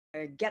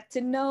get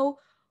to know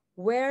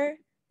where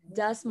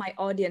does my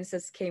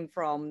audiences came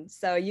from.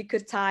 So you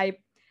could type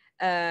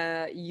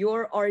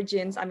your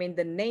origins, I mean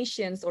the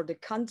nations or the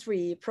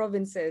country,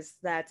 provinces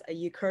that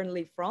you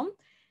currently from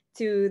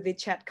to the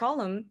chat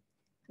column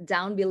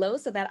down below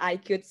so that I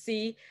could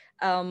see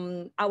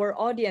our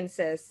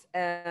audiences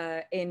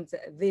in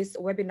this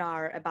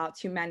webinar about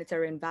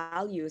humanitarian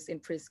values in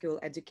preschool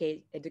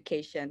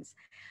educations.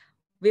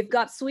 We've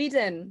got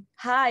Sweden.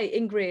 Hi,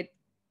 Ingrid.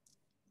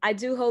 I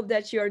do hope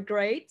that you're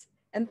great.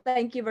 And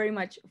thank you very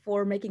much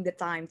for making the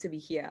time to be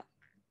here.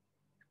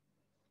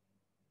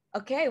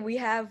 Okay, we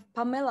have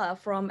Pamela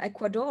from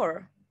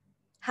Ecuador.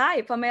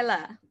 Hi,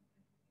 Pamela.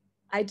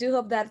 I do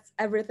hope that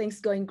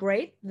everything's going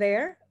great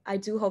there. I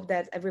do hope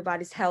that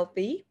everybody's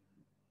healthy.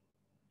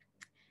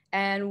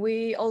 And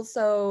we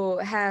also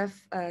have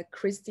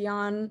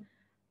Christian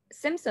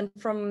Simpson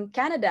from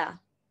Canada.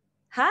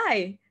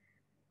 Hi.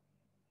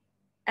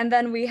 And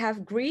then we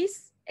have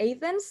Greece,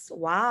 Athens.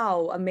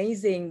 Wow,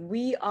 amazing.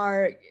 We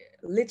are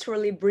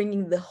literally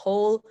bringing the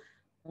whole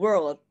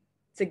world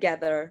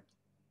together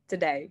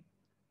today.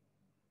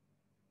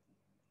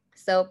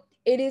 So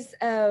it is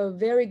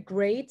very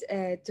great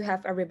to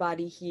have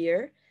everybody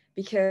here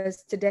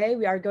because today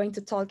we are going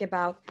to talk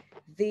about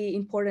the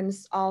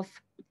importance of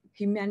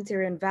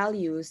humanitarian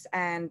values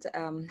and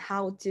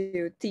how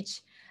to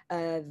teach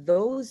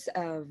those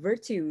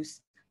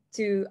virtues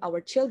to our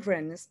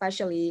children,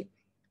 especially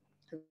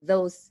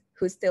those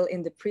who still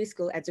in the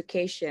preschool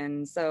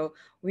education. So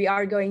we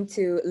are going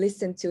to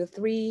listen to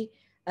three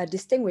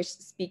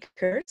distinguished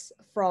speakers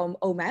from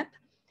OMEP.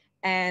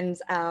 And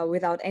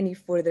without any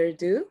further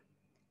ado,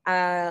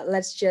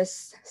 let's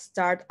just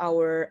start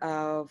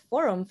our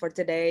forum for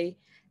today.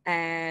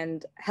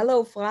 And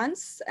hello,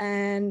 France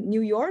and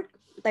New York.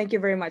 Thank you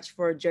very much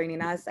for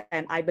joining us.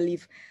 And I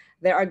believe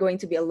there are going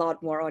to be a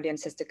lot more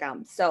audiences to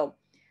come. So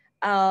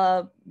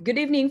good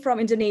evening from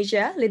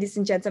Indonesia, ladies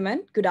and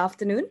gentlemen. Good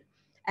afternoon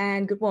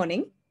and good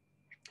morning.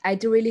 I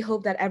do really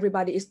hope that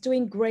everybody is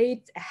doing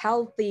great,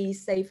 healthy,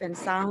 safe, and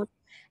sound.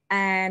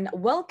 And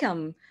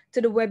welcome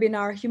to the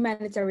webinar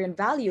Humanitarian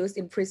Values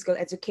in Preschool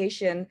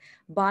Education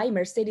by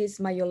Mercedes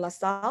Mayol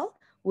Lassale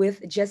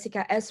with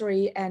Jessica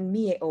Esri and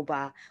Mie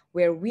Oba,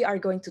 where we are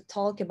going to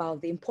talk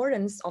about the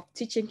importance of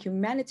teaching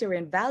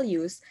humanitarian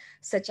values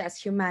such as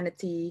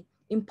humanity,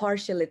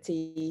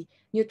 impartiality,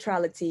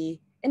 neutrality,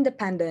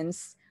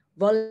 independence,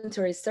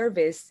 voluntary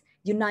service,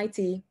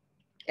 unity,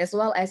 as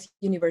well as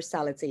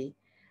universality.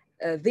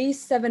 These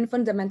 7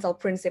 fundamental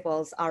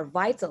principles are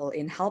vital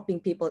in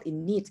helping people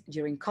in need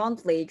during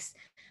conflicts,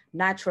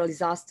 natural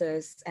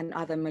disasters, and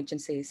other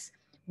emergencies.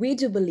 We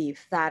do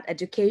believe that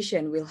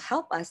education will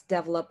help us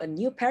develop a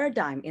new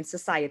paradigm in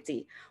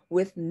society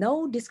with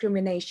no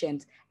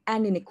discrimination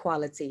and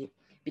inequality,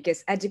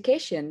 because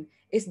education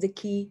is the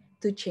key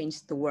to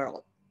change the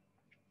world.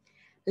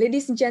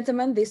 Ladies and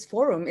gentlemen, this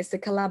forum is a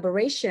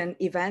collaboration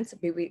event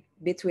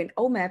between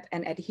OMEP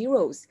and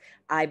EdHeroes.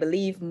 I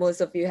believe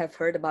most of you have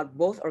heard about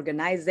both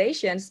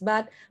organizations,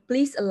 but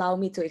please allow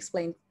me to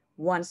explain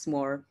once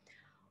more.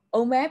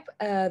 OMEP,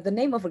 the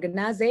name of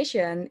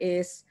organization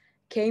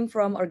came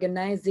from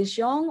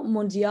Organisation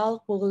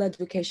Mondiale pour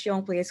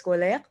l'Éducation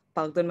Préscolaire,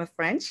 pardon my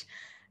French,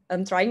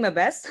 I'm trying my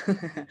best,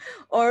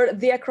 or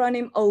the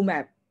acronym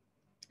OMEP.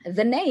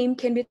 The name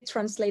can be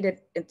translated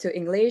into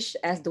English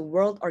as the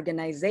World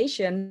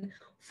Organization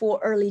for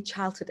Early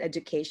Childhood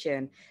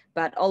Education,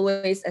 but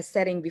always a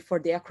setting before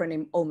the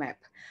acronym OMEP.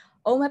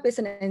 OMEP is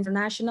an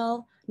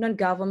international,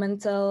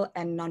 non-governmental,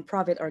 and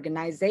non-profit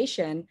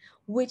organization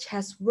which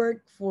has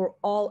worked for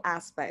all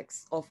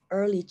aspects of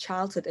early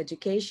childhood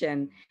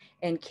education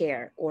and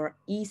care, or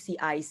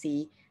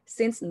ECIC,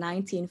 since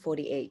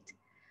 1948.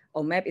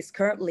 OMEP is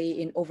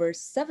currently in over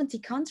 70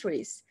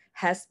 countries,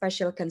 has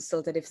special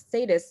consultative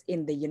status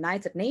in the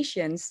United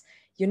Nations,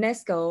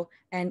 UNESCO,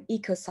 and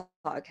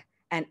ECOSOC,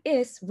 and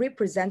is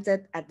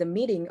represented at the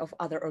meeting of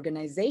other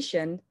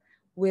organizations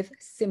with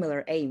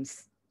similar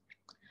aims.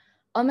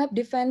 OMEP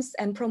defends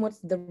and promotes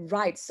the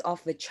rights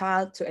of the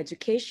child to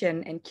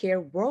education and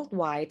care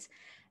worldwide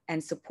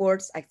and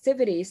supports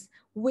activities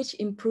which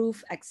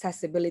improve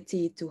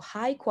accessibility to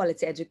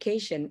high-quality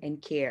education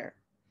and care.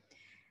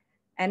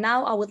 And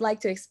now I would like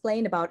to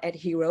explain about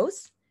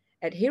EdHeroes.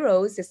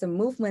 EdHeroes is a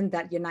movement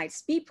that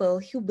unites people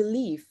who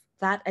believe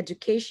that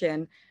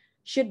education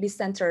should be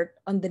centered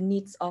on the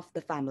needs of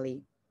the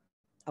family.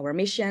 Our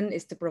mission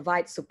is to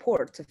provide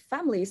support to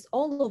families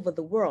all over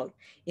the world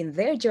in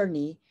their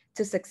journey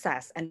to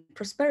success and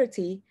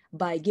prosperity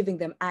by giving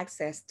them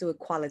access to a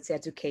quality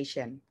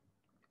education.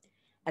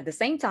 At the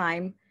same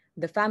time,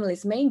 the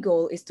family's main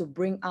goal is to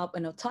bring up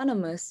an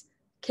autonomous,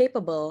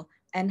 capable,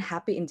 and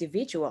happy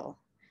individual.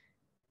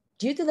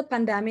 Due to the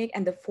pandemic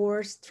and the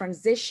forced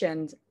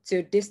transition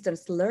to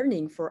distance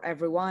learning for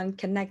everyone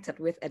connected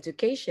with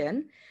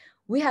education,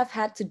 we have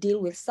had to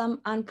deal with some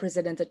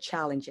unprecedented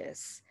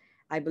challenges.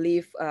 I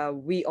believe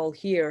we all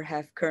here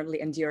have currently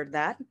endured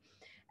that.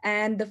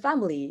 And the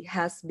family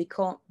has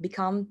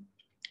become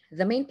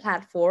the main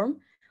platform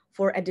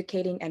for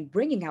educating and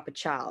bringing up a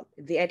child.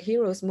 The Ed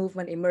Heroes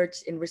movement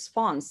emerged in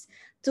response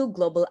to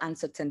global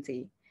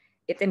uncertainty.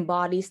 It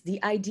embodies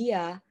the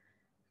idea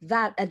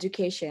that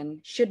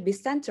education should be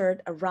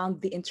centered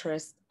around the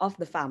interests of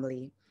the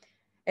family.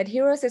 Ed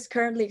Heroes is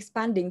currently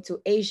expanding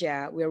to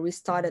Asia, where we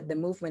started the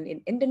movement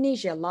in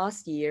Indonesia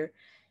last year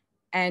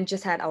and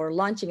just had our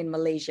launching in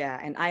Malaysia.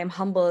 And I am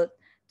humbled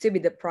to be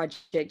the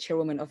project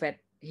chairwoman of Ed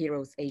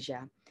Heroes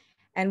Asia.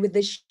 And with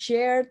the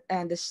shared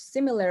and the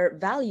similar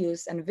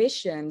values and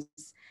visions,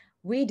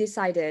 we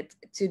decided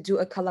to do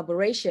a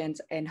collaboration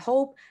and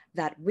hope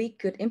that we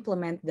could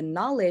implement the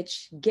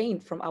knowledge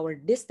gained from our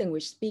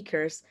distinguished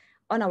speakers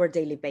on our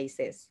daily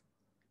basis.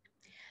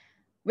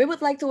 We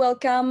would like to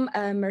welcome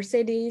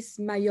Mercedes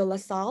Mayol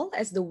Lassale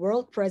as the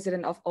World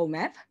President of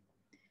OMEP,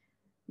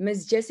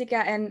 Ms.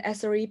 Jessica N.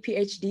 Essery,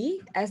 PhD,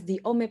 as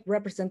the OMEP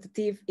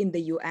representative in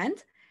the UN,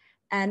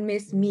 and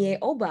Ms. Mie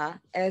Oba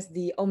as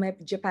the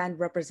OMEP Japan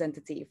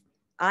representative.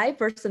 I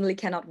personally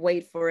cannot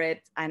wait for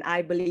it, and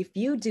I believe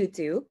you do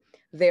too.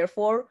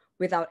 Therefore,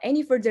 without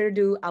any further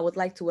ado, I would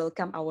like to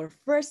welcome our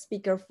first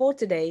speaker for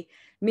today,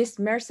 Ms.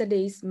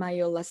 Mercedes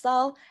Mayol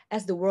Lassale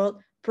as the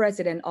World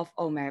President of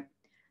OMEP.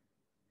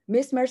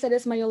 Ms.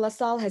 Mercedes Mayol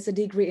Lassale has a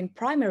degree in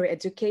primary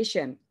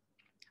education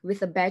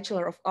with a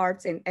Bachelor of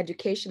Arts in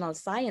Educational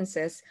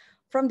Sciences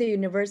from the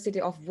University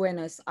of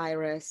Buenos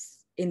Aires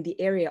in the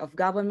area of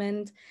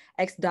government,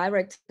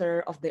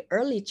 ex-director of the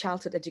early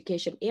childhood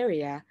education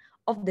area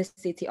of the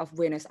city of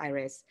Buenos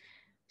Aires.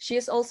 She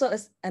is also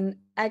an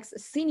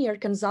ex-senior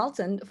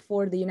consultant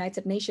for the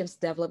United Nations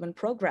Development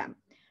Program.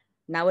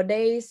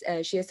 Nowadays,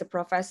 she is a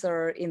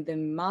professor in the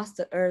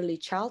Master Early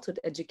Childhood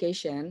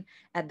Education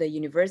at the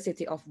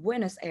University of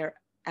Buenos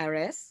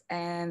Aires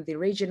and the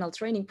Regional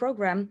Training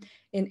Program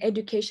in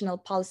Educational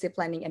Policy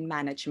Planning and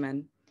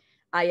Management,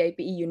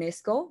 IIPE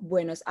UNESCO,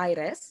 Buenos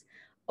Aires,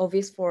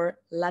 Office for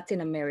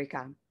Latin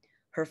America.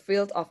 Her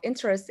field of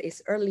interest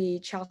is early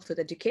childhood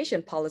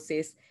education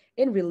policies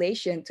in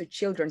relation to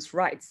children's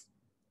rights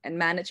and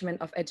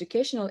management of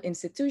educational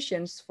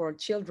institutions for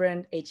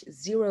children aged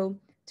 0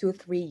 to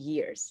 3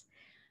 years.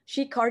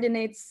 She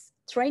coordinates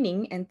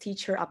training and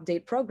teacher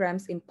update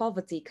programs in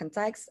poverty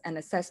contexts and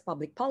assess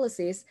public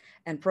policies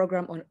and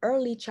program on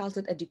early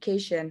childhood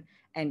education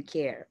and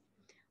care.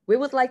 We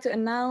would like to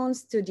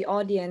announce to the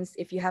audience,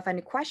 if you have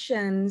any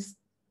questions,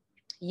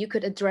 you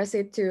could address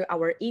it to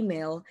our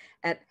email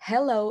at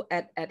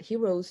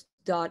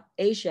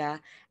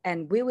hello@heroes.asia,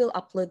 and we will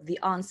upload the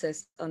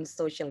answers on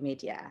social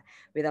media.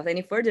 Without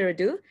any further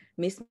ado,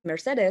 Ms.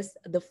 Mercedes,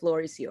 the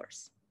floor is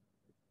yours.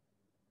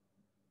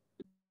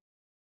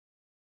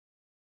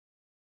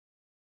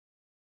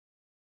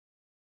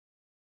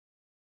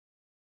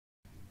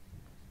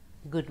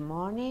 Good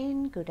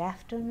morning, good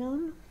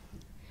afternoon.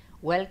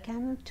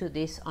 Welcome to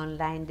this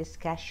online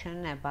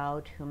discussion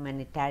about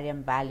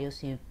humanitarian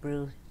values in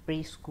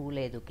preschool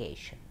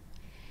education.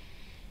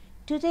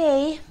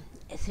 Today,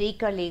 3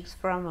 colleagues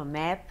from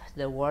OMEP,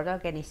 the World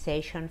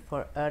Organization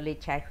for Early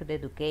Childhood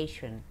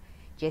Education,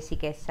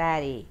 Jessica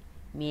Sari,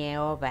 Mie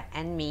Oba,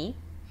 and me,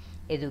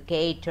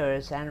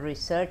 educators and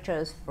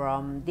researchers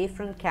from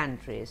different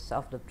countries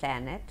of the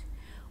planet,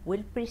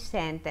 will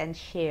present and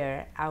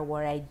share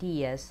our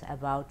ideas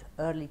about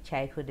early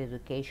childhood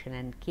education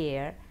and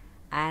care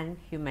and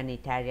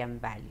humanitarian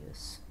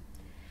values.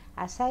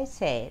 As I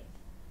said,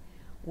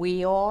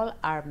 we all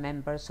are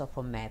members of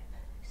OMEP.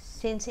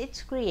 Since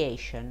its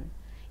creation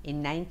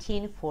in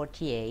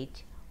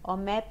 1948,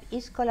 OMEP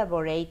is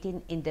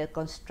collaborating in the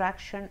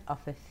construction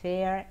of a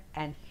fair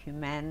and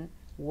humane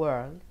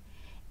world,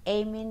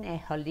 aiming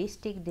at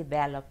holistic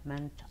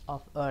development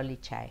of early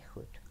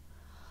childhood.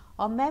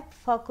 OMEP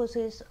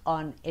focuses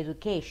on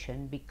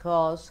education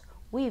because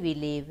we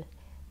believe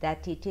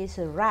that it is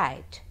a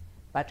right,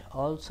 but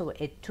also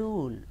a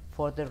tool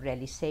for the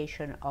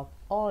realization of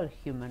all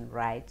human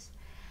rights,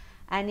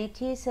 and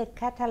it is a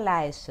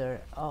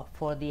catalyzer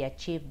for the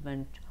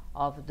achievement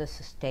of the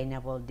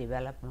Sustainable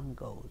Development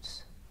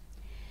Goals.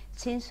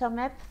 Since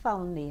OMEP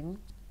founding,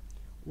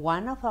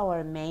 one of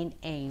our main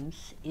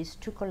aims is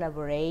to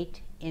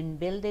collaborate in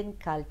building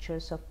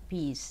cultures of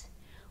peace,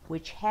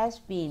 which has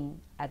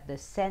been at the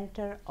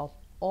center of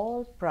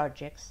all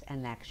projects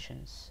and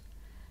actions.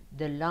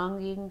 The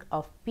longing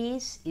of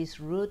peace is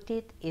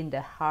rooted in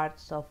the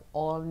hearts of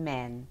all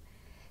men,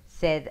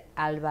 said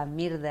Alva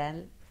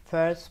Myrdal,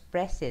 first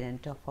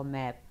president of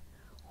OMEP,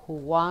 who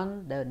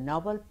won the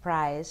Nobel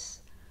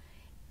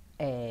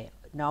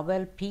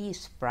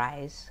Peace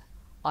Prize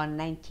on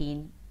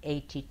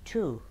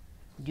 1982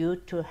 due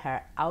to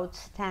her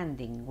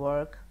outstanding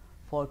work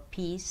for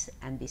peace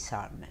and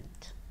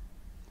disarmament.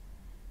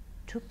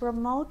 To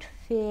promote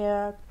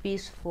fair,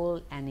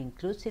 peaceful, and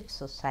inclusive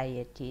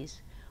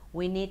societies,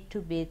 we need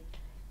to build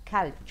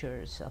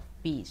cultures of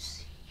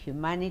peace.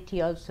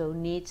 Humanity also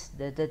needs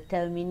the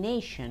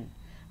determination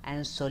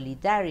and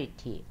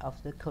solidarity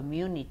of the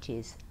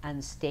communities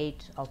and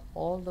states of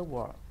all the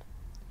world.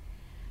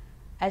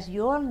 As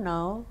you all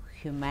know,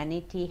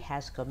 humanity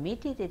has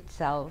committed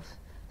itself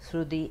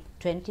through the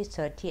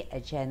 2030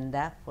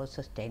 Agenda for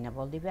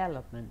Sustainable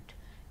Development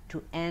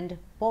to end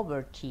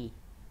poverty,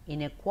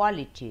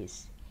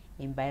 inequalities,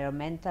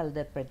 environmental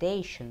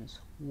depredations,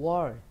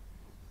 war,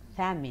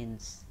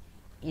 famines,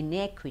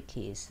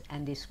 inequities,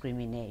 and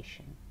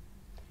discrimination.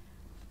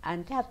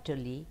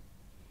 Undoubtedly,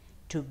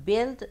 to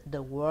build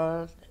the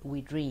world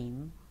we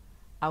dream,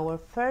 our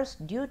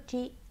first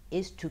duty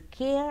is to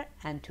care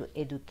and to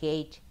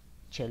educate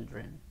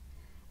children,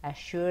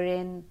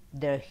 assuring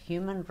their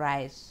human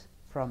rights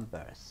from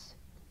birth.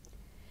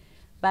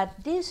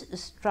 But this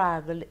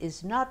struggle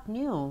is not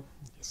new,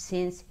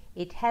 since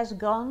it has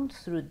gone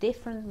through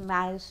different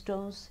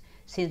milestones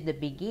since the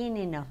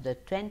beginning of the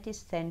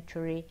 20th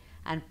century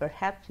and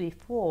perhaps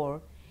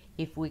before,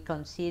 if we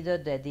consider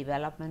the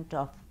development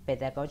of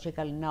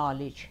pedagogical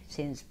knowledge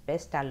since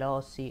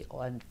Pestalozzi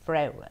and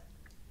Freire.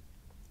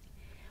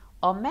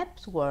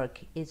 OMEP's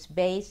work is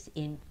based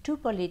in two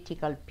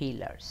political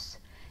pillars: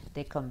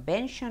 the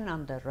Convention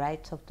on the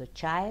Rights of the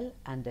Child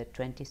and the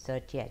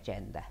 2030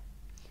 Agenda.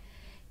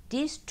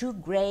 These two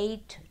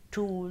great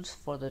tools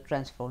for the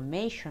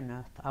transformation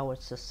of our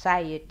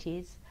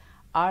societies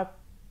are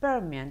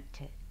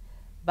permeated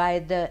by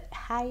the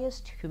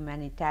highest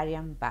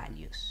humanitarian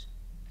values.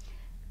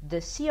 The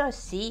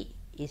CRC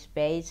is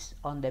based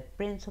on the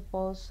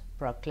principles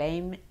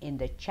proclaimed in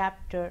the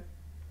charter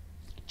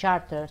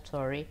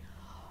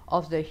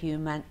of the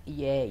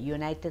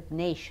United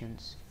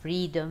Nations: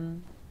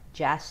 freedom,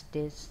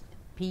 justice,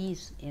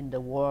 peace in the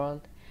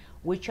world,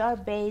 which are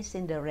based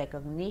in the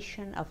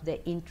recognition of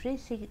the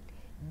intrinsic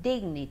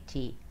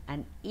dignity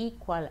and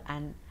equal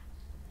and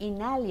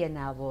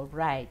inalienable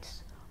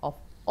rights of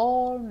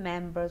all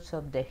members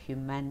of the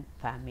human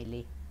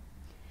family.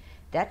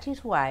 That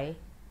is why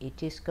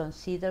it is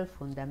considered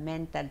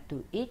fundamental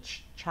to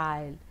each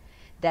child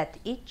that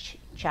each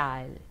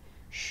child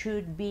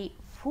should be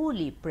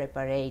fully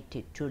prepared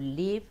to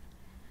live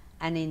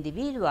an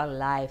individual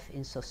life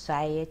in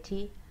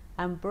society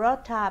and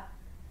brought up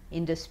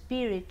in the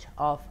spirit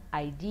of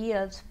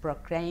ideals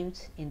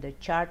proclaimed in the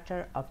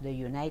Charter of the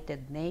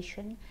United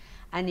Nations,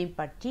 and in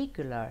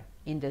particular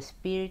in the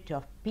spirit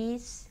of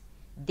peace,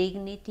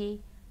 dignity,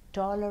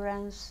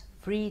 tolerance,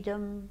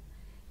 freedom,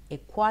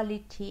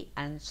 equality,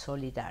 and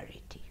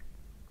solidarity.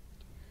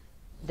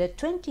 The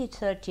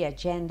 2030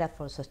 Agenda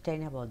for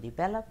Sustainable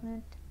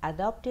Development,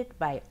 adopted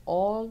by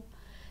all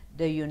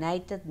the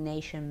United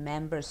Nations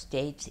member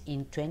states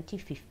in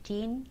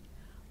 2015,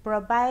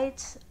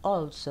 provides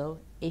also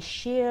a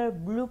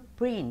shared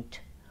blueprint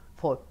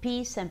for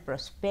peace and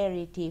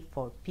prosperity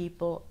for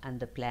people and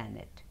the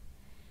planet,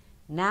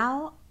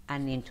 now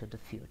and into the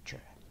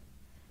future.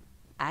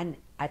 And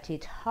at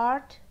its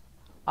heart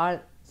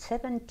are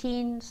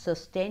 17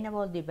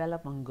 Sustainable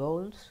Development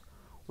Goals,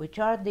 which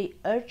are the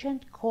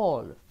urgent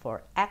call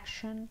for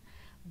action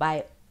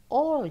by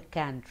all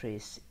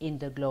countries in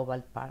the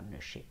global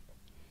partnership.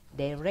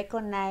 They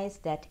recognize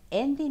that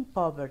ending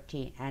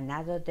poverty and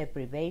other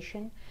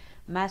deprivation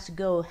must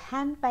go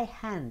hand by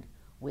hand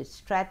with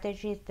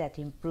strategies that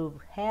improve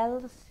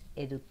health,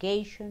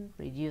 education,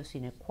 reduce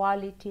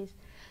inequalities,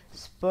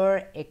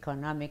 spur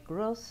economic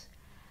growth,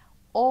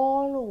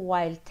 all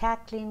while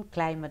tackling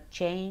climate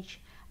change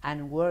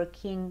and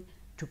working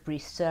to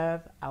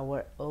preserve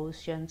our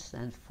oceans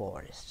and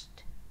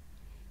forests.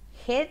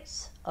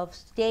 Heads of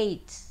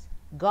states,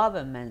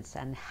 governments,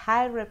 and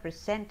high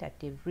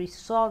representatives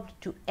resolved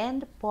to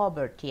end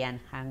poverty and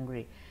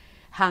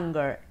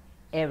hunger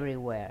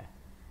everywhere,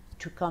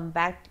 to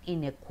combat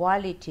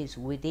inequalities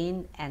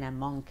within and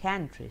among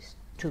countries,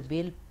 to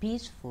build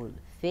peaceful,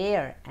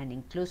 fair, and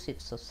inclusive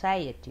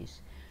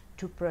societies,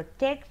 to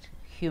protect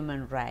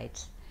human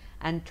rights,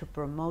 and to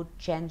promote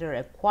gender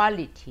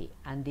equality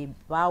and the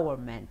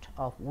empowerment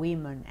of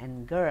women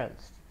and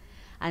girls,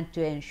 and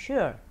to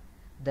ensure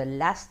the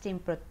lasting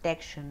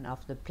protection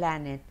of the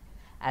planet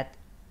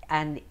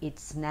and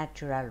its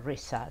natural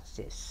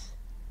resources.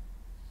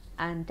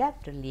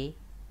 Undoubtedly,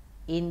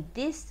 in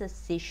these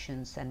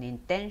decisions and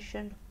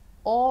intentions,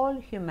 all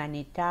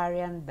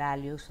humanitarian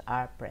values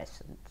are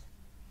present.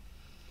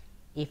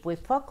 If we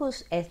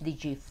focus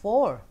SDG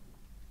 4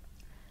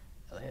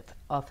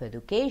 of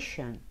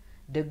education,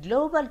 the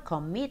global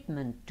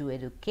commitment to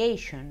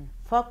education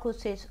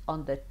focuses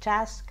on the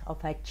task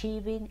of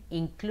achieving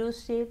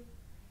inclusive,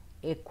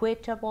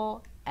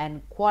 equitable,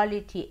 and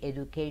quality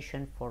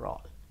education for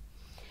all.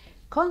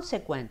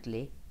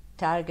 Consequently,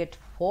 Target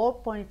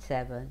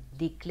 4.7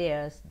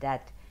 declares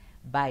that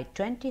by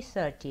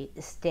 2030,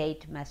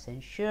 states must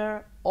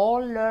ensure all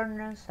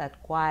learners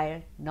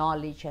acquire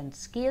knowledge and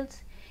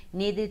skills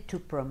needed to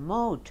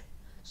promote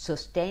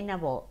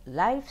sustainable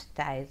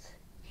lifestyles,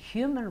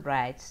 human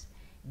rights,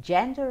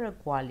 gender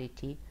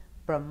equality,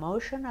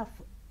 promotion of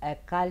a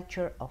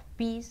culture of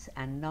peace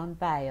and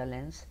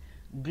nonviolence,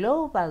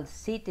 global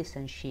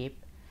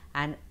citizenship,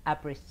 and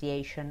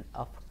appreciation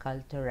of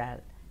cultural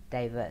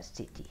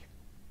diversity.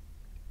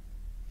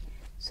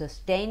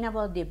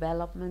 Sustainable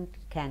development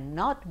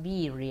cannot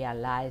be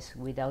realized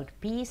without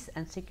peace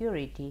and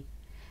security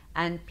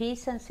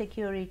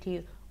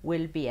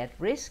will be at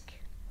risk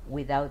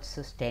without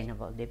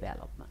sustainable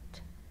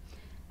development.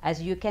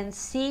 As you can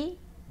see,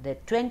 the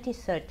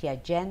 2030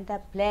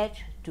 Agenda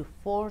pledged to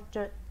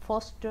foster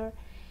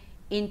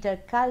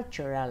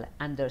intercultural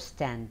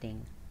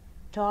understanding,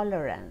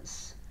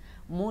 tolerance,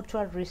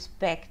 mutual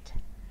respect,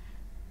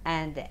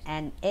 and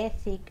an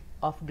ethic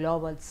of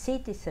global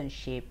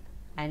citizenship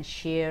and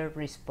shared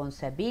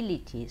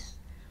responsibilities,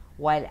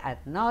 while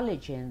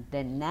acknowledging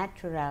the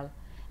natural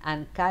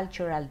and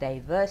cultural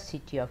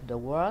diversity of the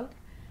world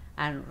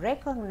and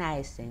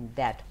recognizing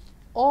that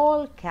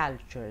all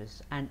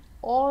cultures and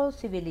all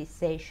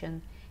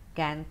civilizations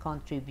can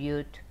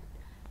contribute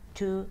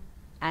to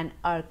and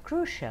are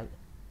crucial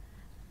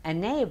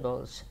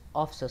enablers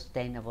of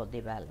sustainable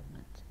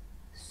development.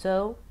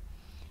 So,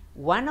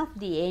 one of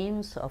the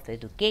aims of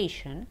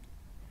education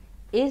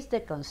is the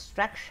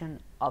construction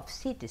of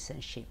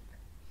citizenship,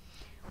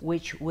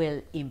 which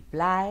will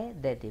imply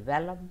the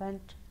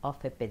development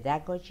of a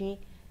pedagogy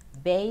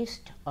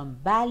based on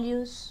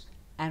values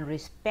and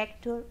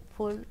respectful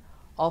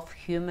of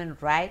human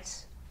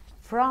rights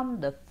from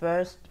the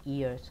first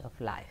years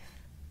of life.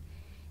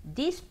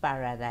 This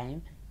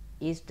paradigm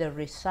is the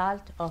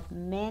result of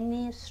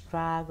many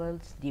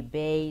struggles,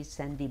 debates,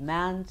 and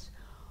demands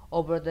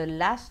over the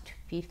last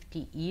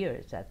 50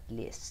 years at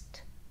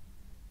least.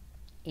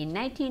 In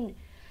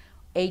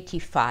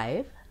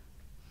 1985,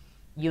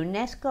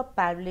 UNESCO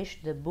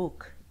published the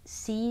book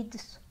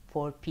Seeds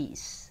for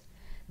Peace,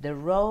 the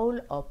role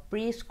of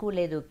preschool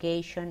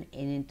education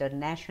in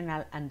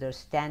international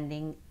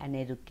understanding and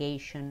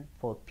education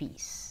for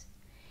peace.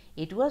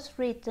 It was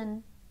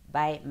written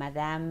by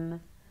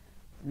Madame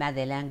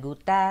Madeleine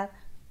Guttard,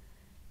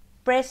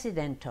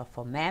 President of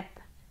OMEP,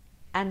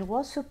 and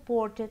was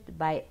supported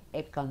by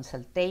a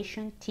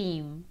consultation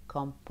team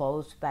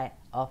composed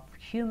of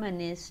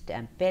humanists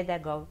and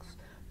pedagogues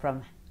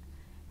from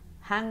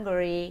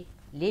Hungary,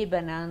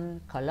 Lebanon,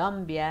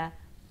 Colombia,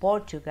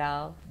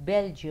 Portugal,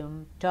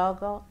 Belgium,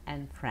 Togo,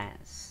 and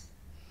France.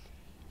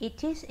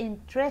 It is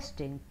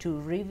interesting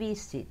to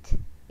revisit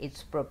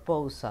its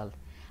proposal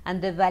and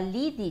the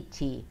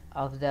validity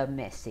of the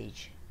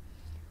message.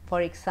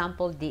 For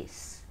example,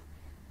 this: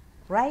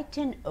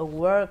 writing a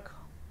work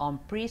on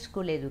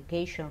preschool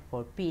education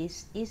for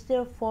peace is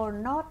therefore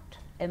not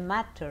a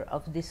matter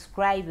of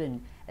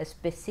describing a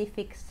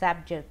specific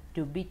subject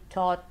to be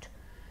taught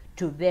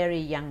to very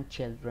young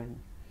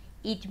children.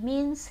 It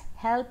means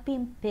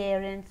helping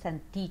parents and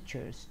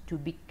teachers to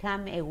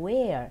become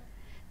aware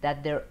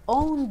that their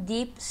own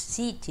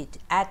deep-seated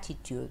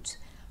attitudes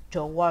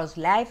towards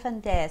life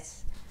and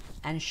death,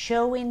 and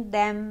showing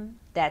them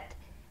that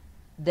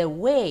the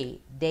way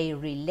they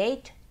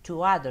relate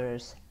to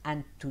others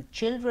and to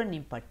children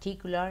in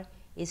particular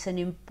is an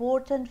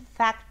important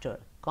factor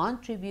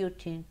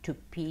contributing to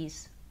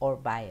peace or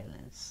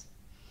violence.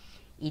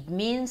 It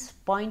means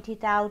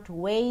pointing out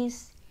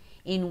ways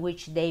in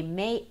which they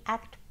may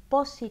act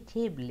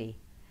positively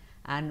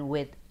and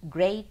with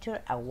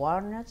greater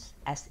awareness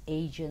as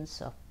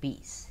agents of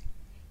peace,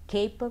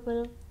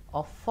 capable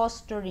of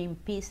fostering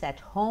peace at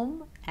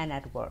home and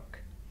at work,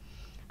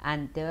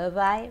 and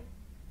thereby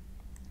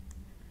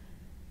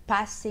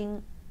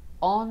passing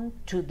on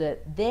to the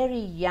very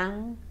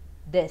young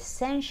the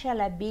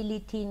essential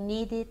ability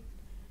needed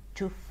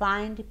to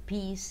find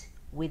peace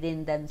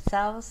within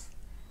themselves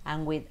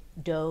and with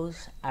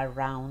those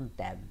around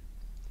them.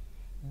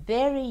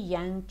 Very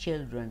young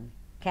children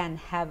can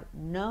have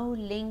no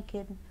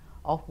linking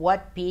of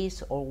what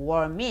peace or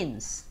war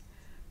means,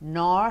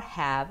 nor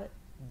have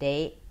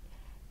they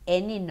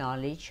any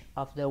knowledge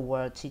of the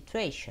world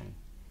situation.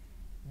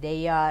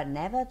 They are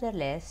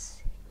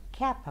nevertheless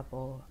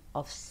capable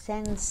of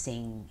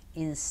sensing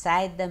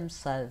inside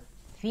themselves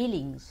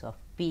feelings of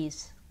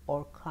peace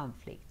or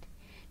conflict,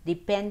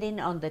 depending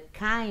on the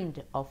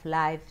kind of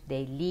life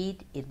they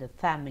lead in the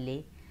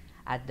family,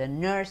 at the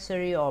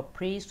nursery or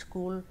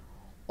preschool,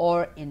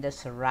 or in the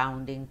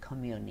surrounding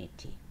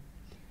community.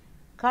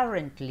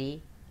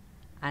 Currently,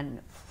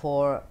 and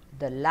for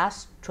the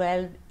last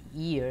 12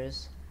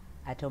 years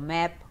at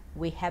OMEP,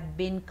 we have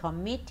been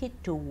committed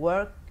to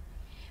work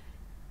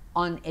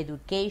on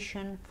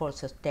education for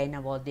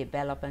sustainable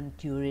development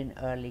during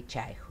early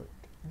childhood.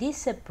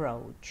 This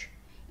approach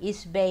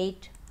is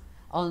based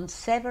on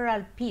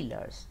several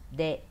pillars: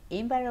 the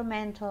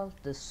environmental,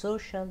 the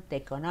social, the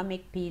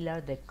economic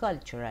pillar, the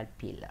cultural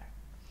pillar.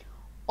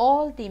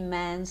 All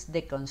demands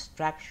the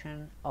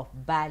construction of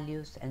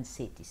values and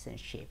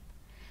citizenship.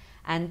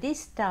 And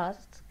this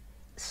task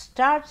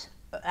starts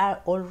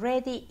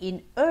already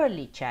in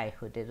early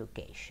childhood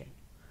education.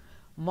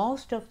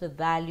 Most of the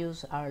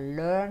values are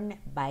learned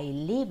by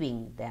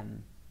living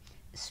them,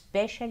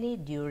 especially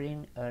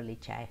during early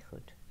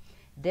childhood.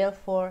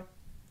 Therefore,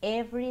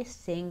 every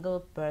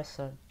single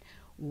person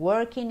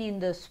working in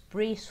the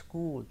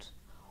preschools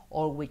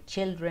or with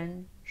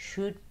children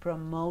should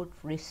promote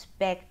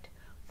respect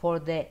for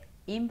the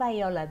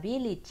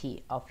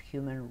inviolability of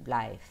human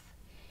life,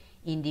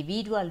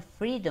 individual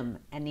freedom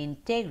and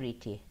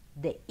integrity,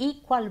 the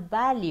equal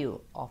value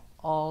of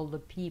all the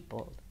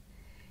people,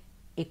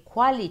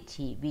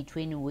 equality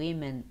between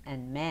women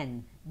and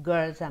men,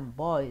 girls and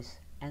boys,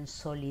 and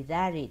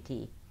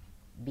solidarity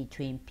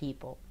between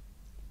people.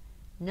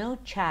 No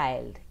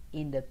child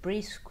in the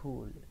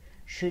preschool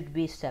should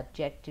be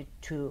subjected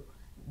to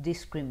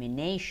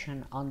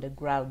discrimination on the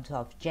grounds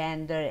of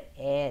gender,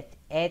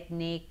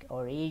 ethnic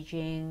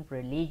origin,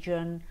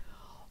 religion,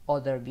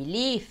 other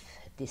belief,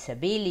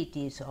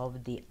 disabilities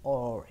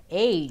or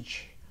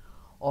age,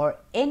 or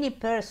any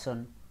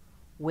person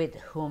with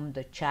whom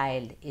the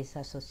child is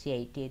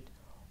associated,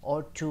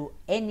 or to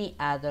any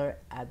other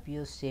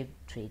abusive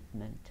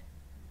treatment.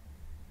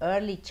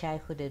 Early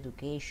childhood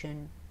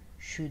education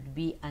should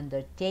be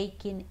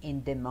undertaken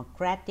in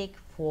democratic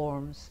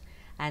forms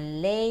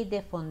and lay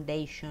the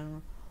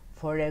foundation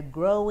for a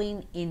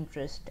growing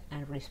interest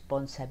and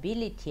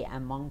responsibility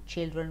among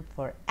children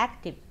for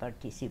active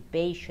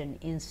participation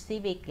in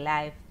civic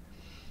life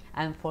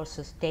and for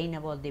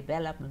sustainable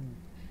development,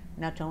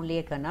 not only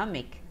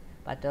economic,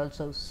 but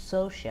also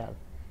social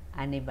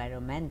and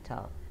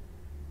environmental.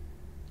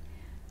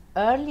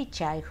 Early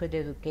childhood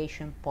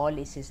education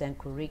policies and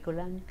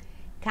curriculum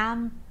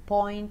can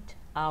point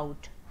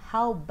out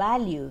how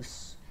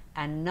values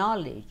and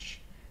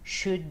knowledge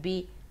should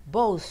be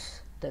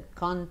both the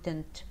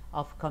content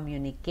of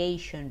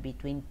communication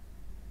between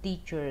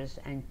teachers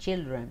and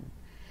children,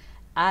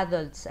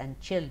 adults and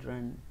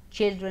children,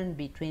 children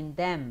between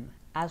them,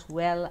 as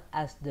well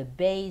as the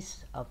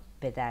base of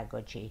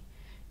pedagogy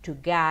to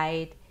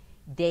guide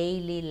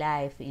daily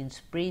life in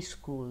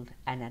preschool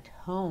and at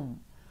home,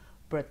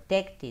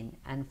 protecting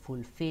and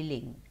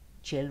fulfilling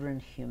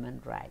children's human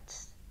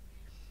rights.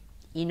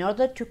 In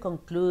order to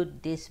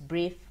conclude this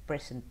brief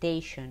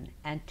presentation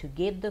and to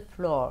give the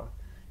floor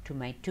to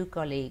my two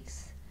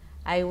colleagues,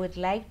 I would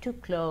like to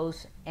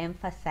close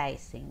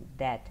emphasizing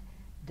that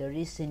there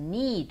is a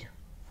need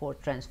for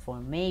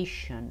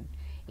transformation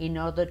in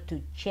order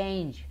to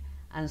change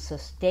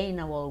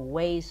unsustainable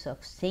ways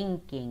of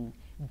thinking,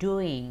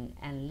 doing,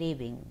 and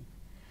living,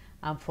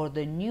 and for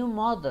the new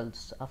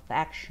models of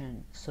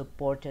action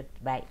supported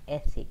by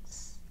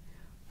ethics.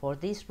 For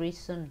this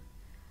reason,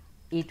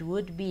 it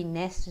would be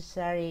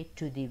necessary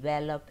to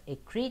develop a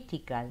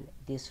critical,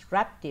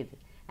 disruptive,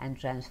 and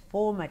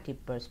transformative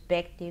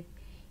perspective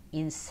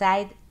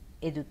inside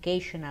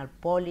educational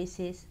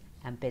policies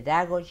and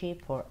pedagogy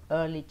for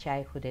early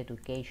childhood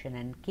education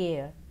and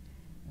care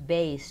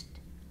based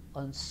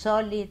on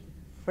solid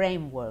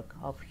framework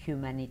of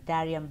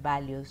humanitarian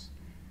values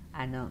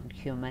and on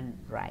human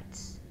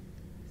rights.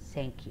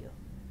 Thank you.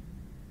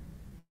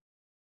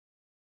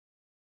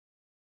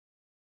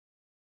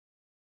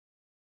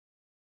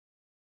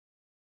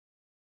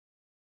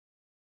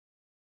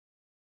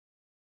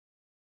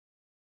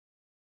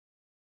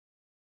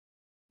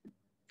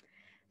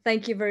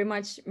 Thank you very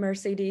much,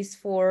 Mercedes,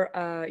 for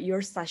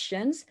your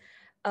sessions.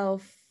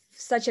 Of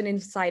such an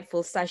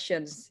insightful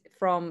sessions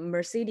from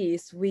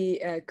Mercedes, we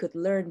could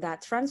learn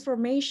that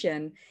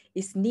transformation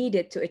is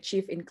needed to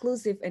achieve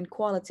inclusive and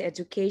quality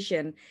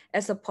education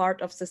as a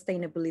part of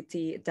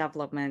sustainability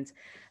development,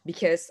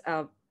 because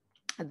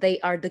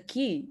they are the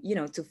key,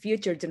 to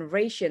future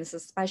generations,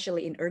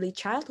 especially in early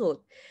childhood.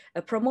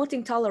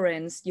 Promoting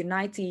tolerance,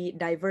 unity,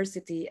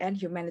 diversity, and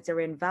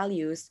humanitarian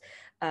values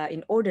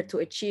in order to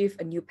achieve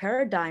a new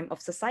paradigm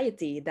of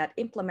society that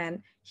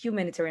implement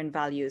humanitarian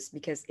values,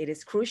 because it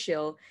is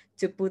crucial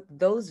to put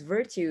those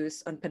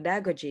virtues on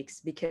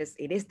pedagogics, because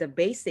it is the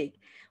basic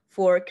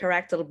for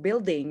character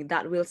building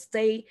that will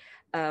stay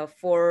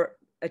for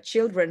a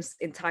children's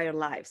entire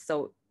life.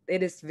 So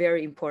it is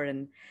very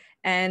important.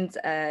 And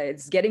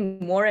it's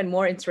getting more and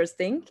more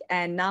interesting.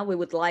 And now we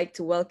would like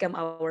to welcome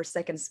our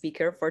second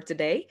speaker for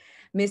today,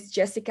 Ms.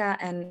 Jessica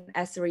N.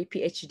 Essery,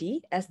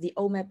 PhD, as the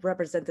OMEP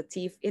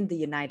representative in the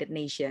United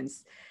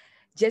Nations.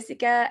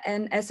 Jessica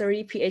N.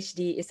 Essery,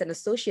 PhD, is an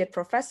associate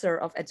professor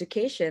of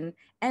education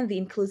and the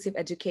Inclusive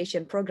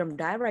Education Program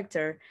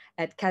Director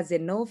at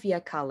Cazenovia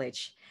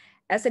College.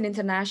 As an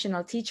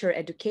international teacher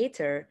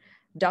educator,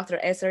 Dr.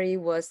 Essery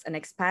was an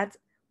expat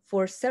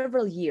for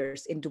several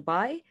years in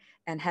Dubai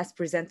and has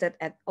presented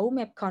at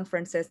OMEP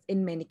conferences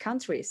in many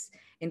countries,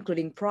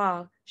 including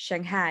Prague,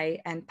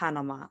 Shanghai, and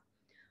Panama.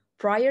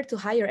 Prior to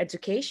higher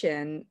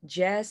education,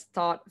 Jess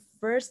taught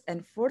first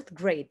and fourth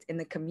grade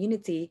in a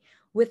community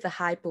with a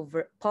high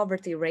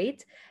poverty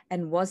rate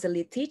and was a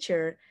lead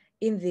teacher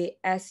in the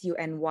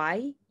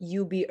SUNY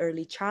UB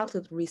Early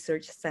Childhood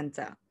Research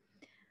Center.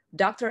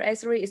 Dr.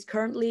 Esri is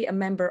currently a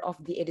member of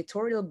the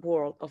editorial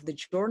board of the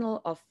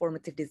Journal of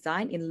Formative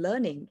Design in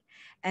Learning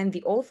and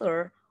the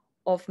author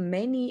of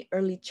many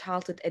early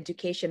childhood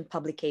education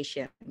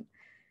publications.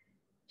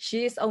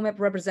 She is OMEP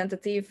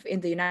representative in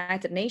the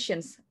United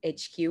Nations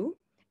HQ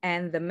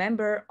and the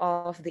member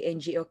of the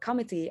NGO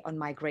Committee on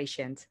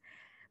Migration.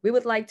 We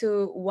would like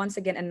to once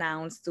again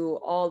announce to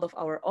all of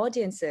our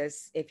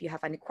audiences, if you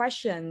have any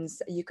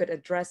questions, you could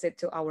address it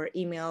to our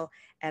email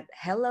at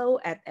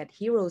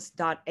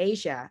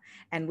hello@heroes.asia,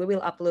 and we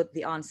will upload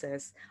the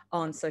answers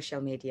on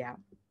social media.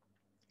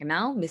 And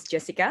now, Miss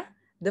Jessica,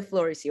 the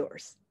floor is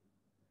yours.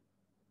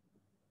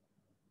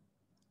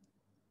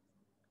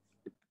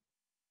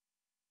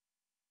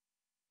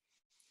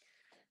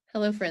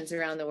 Hello, friends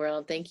around the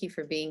world. Thank you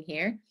for being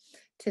here.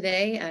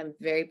 Today, I'm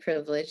very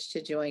privileged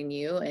to join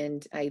you,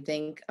 and I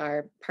thank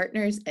our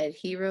partners, Ed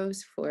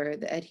Heroes, for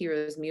the Ed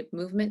Heroes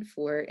movement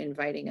for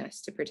inviting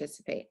us to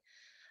participate.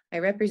 I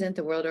represent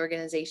the World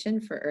Organization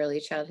for Early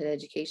Childhood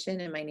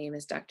Education, and my name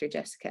is Dr.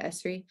 Jessica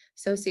Esri,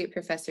 Associate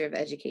Professor of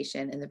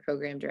Education and the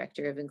Program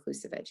Director of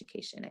Inclusive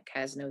Education at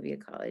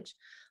Cazenovia College,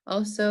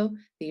 also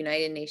the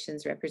United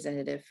Nations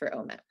representative for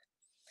OMEP.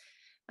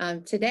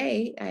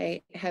 Today,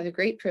 I have a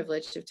great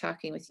privilege of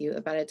talking with you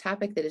about a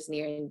topic that is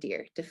near and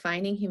dear,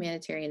 defining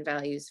humanitarian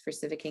values for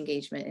civic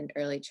engagement in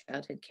early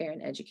childhood care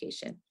and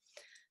education.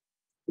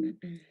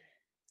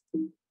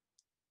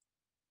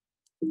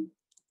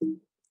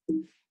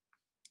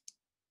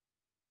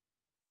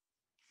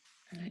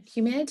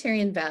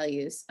 Humanitarian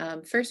values.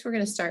 First, we're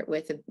going to start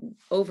with an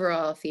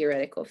overall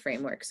theoretical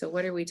framework. So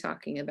what are we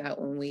talking about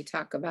when we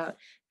talk about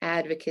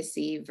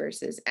advocacy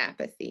versus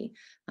apathy?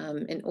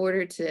 In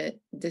order to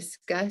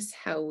discuss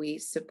how we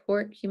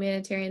support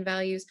humanitarian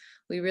values,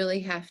 we really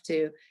have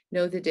to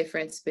know the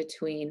difference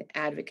between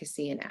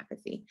advocacy and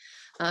apathy.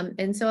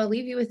 And so I'll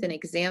leave you with an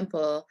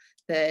example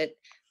that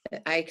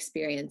I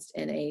experienced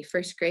in a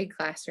first grade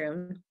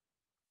classroom.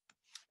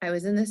 I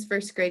was in this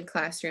first grade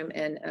classroom,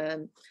 and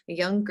a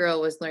young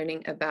girl was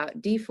learning about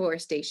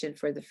deforestation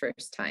for the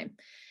first time.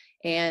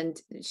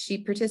 And she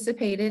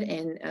participated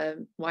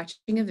in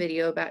watching a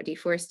video about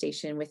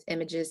deforestation with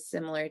images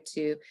similar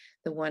to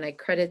the one I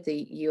credit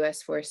the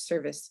U.S. Forest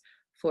Service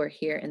for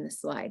here in the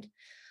slide.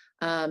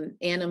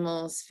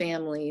 Animals,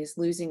 families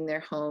losing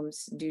their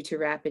homes due to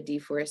rapid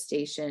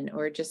deforestation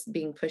or just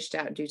being pushed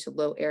out due to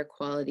low air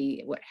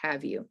quality, what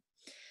have you.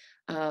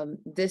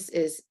 This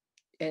is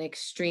an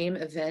extreme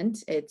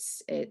event.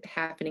 It's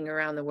happening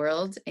around the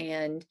world,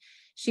 and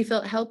she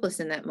felt helpless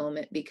in that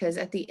moment because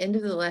at the end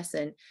of the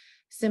lesson,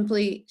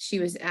 simply she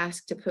was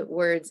asked to put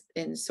words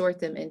and sort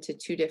them into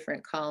two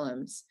different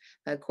columns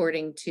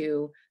according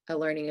to a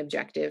learning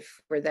objective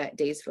for that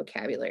day's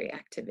vocabulary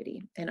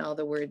activity, and all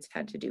the words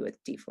had to do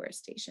with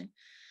deforestation.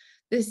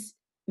 This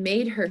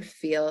made her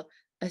feel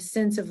a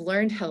sense of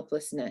learned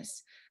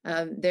helplessness.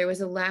 There was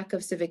a lack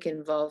of civic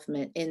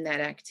involvement in that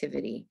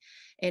activity.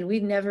 And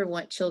we never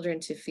want children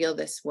to feel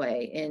this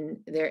way in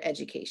their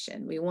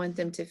education. We want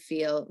them to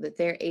feel that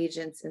they're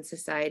agents in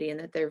society and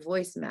that their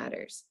voice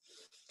matters.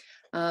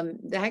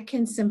 That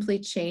can simply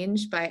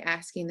change by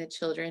asking the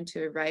children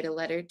to write a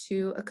letter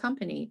to a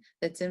company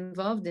that's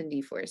involved in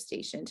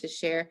deforestation to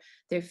share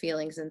their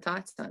feelings and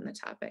thoughts on the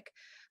topic.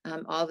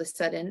 All of a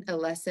sudden, a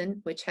lesson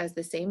which has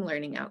the same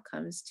learning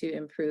outcomes to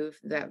improve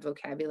that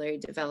vocabulary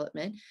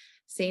development,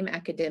 same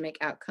academic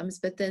outcomes,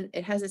 but then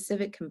it has a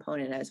civic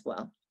component as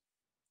well.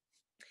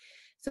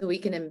 So we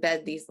can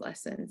embed these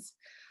lessons.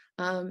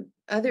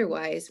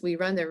 Otherwise, we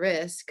run the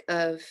risk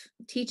of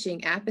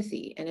teaching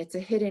apathy, and it's a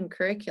hidden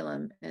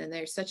curriculum, and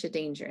there's such a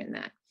danger in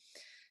that.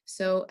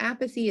 So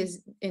apathy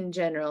is, in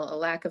general, a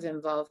lack of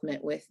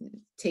involvement with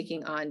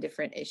taking on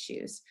different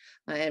issues,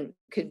 and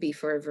could be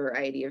for a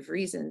variety of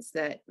reasons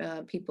that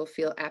people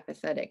feel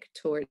apathetic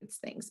towards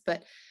things.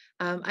 But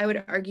I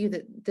would argue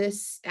that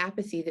this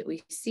apathy that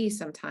we see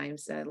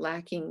sometimes,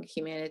 lacking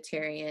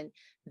humanitarian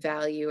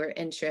value or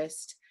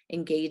interest,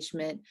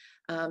 engagement,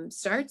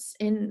 starts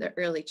in the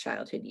early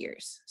childhood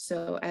years.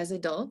 So as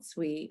adults,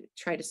 we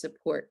try to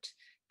support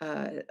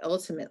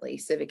ultimately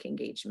civic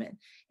engagement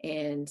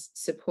and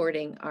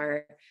supporting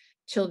our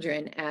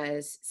children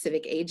as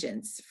civic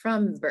agents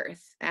from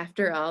birth.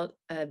 After all,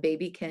 a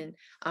baby can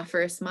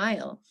offer a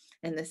smile,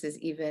 and this is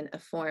even a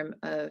form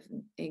of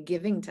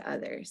giving to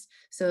others.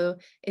 So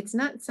it's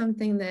not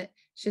something that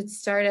should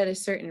start at a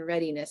certain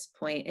readiness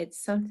point.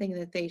 It's something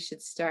that they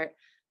should start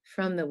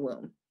from the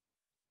womb.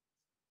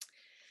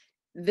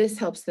 This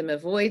helps them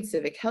avoid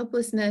civic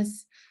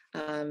helplessness.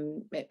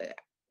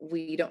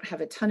 We don't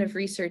have a ton of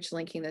research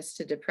linking this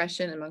to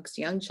depression amongst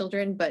young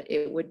children, but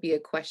it would be a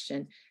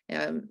question,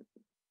 and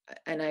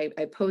I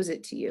pose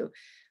it to you.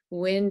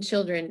 When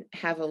children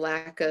have a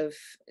lack of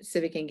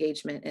civic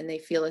engagement and they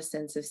feel a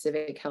sense of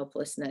civic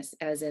helplessness,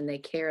 as in they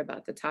care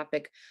about the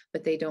topic,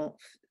 but they don't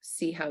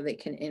see how they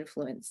can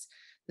influence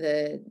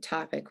the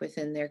topic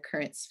within their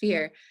current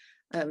sphere,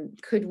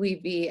 could we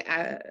be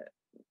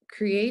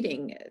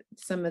creating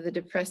some of the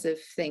depressive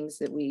things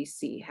that we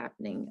see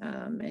happening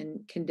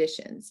and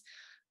conditions?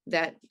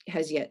 That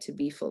has yet to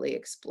be fully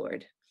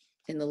explored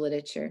in the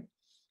literature.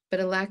 But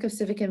a lack of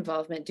civic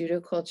involvement due to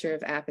a culture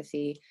of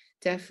apathy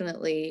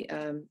definitely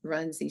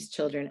runs these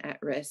children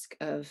at risk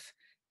of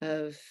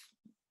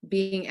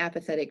being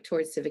apathetic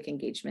towards civic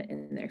engagement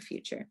in their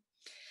future.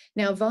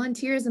 Now,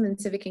 volunteerism and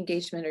civic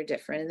engagement are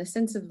different. In the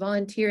sense of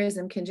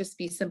volunteerism can just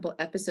be simple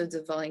episodes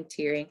of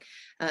volunteering.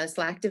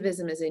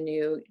 Slacktivism is a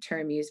new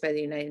term used by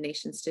the United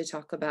Nations to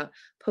talk about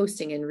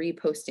posting and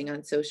reposting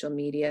on social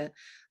media.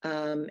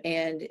 And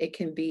it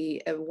can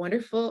be a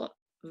wonderful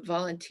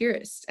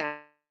volunteerist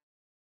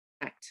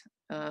act,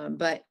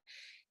 but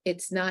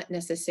it's not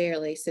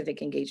necessarily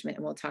civic engagement,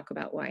 and we'll talk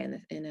about why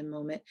in a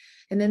moment.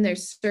 And then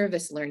there's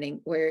service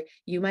learning, where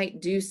you might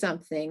do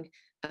something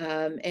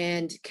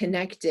and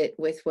connect it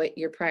with what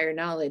your prior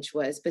knowledge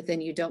was, but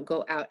then you don't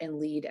go out and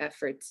lead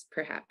efforts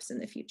perhaps in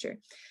the future.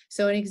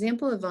 So an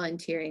example of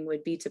volunteering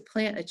would be to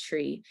plant a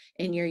tree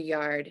in your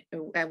yard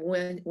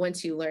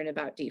once you learn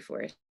about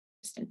deforestation.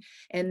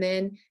 And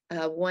then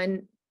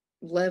one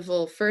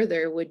level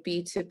further would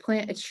be to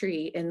plant a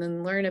tree and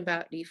then learn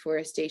about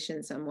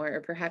deforestation somewhere,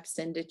 or perhaps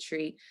send a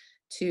tree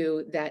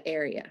to that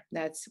area.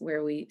 That's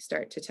where we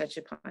start to touch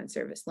upon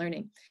service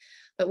learning.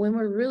 But when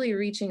we're really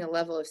reaching a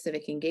level of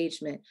civic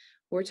engagement,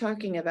 we're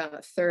talking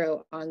about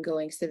thorough,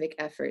 ongoing civic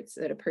efforts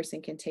that a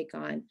person can take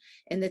on,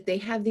 and that they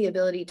have the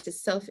ability to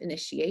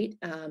self-initiate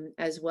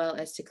as well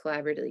as to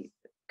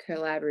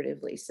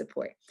collaboratively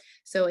support.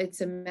 So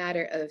it's a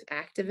matter of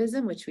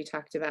activism, which we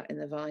talked about in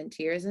the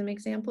volunteerism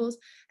examples,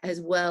 as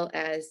well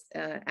as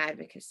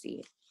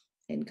advocacy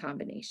in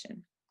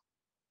combination.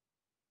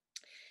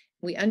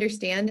 We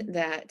understand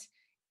that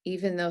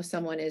even though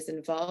someone is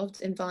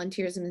involved in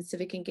volunteerism and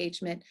civic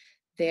engagement,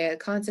 the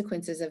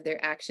consequences of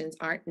their actions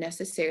aren't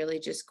necessarily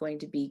just going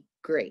to be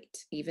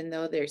great. Even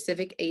though they're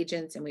civic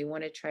agents and we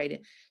want to try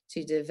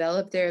to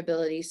develop their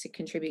abilities to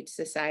contribute to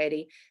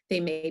society, they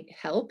may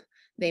help,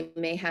 they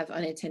may have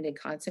unintended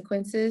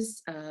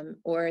consequences,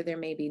 or there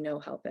may be no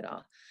help at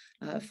all.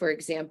 For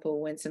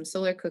example, when some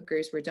solar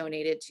cookers were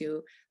donated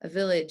to a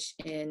village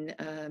in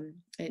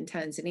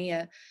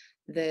Tanzania,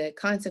 the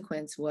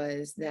consequence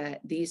was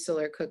that these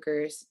solar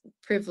cookers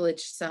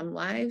privileged some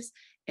lives,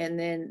 and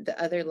then the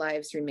other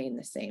lives remained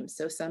the same.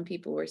 So some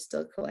people were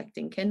still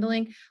collecting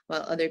kindling,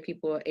 while other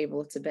people were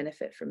able to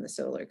benefit from the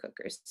solar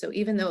cookers. So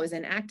even though it was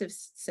an act of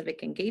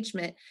civic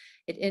engagement,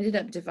 it ended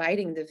up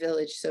dividing the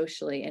village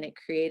socially, and it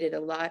created a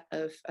lot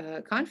of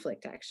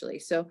conflict, actually.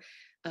 So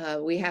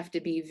we have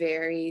to be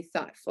very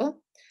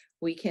thoughtful.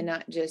 We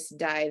cannot just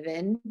dive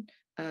in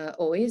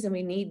always, and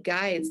we need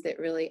guides that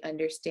really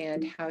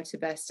understand how to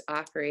best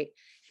operate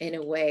in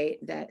a way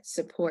that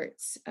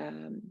supports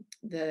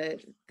the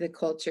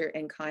culture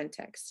and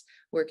context,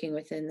 working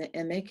within the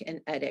emic and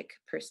etic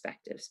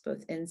perspectives,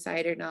 both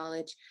insider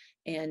knowledge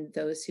and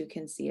those who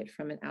can see it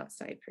from an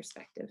outside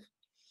perspective.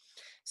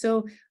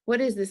 So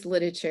what is this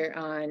literature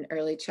on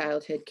early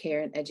childhood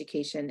care and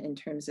education in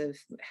terms of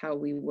how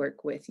we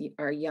work with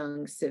our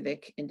young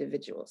civic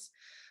individuals?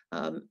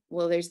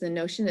 Well, there's the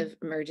notion of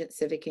emergent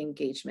civic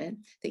engagement,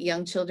 that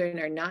young children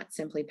are not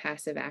simply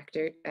passive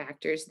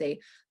actors. They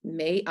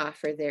may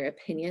offer their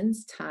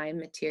opinions, time,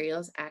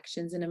 materials,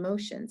 actions, and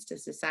emotions to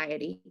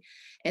society,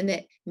 and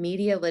that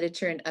media,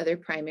 literature, and other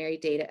primary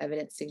data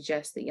evidence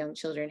suggests that young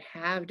children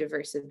have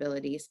diverse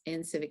abilities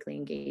in civically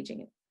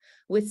engaging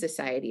with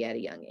society at a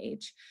young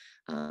age.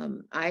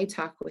 I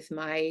talk with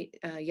my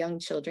young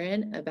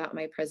children about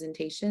my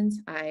presentations.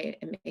 I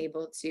am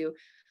able to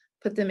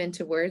put them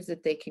into words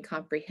that they can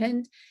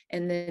comprehend.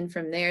 And then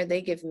from there,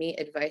 they give me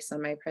advice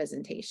on my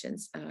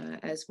presentations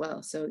as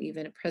well. So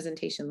even a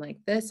presentation like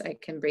this, I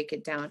can break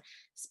it down,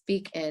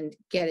 speak, and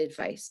get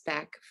advice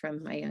back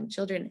from my young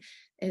children.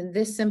 And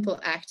this simple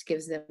act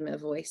gives them a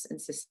voice in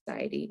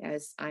society,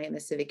 as I am a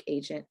civic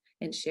agent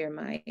and share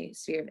my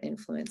sphere of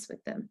influence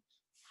with them.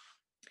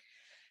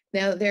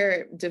 Now, there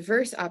are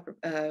diverse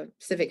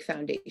civic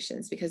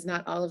foundations, because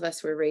not all of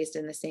us were raised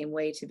in the same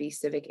way to be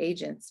civic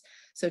agents.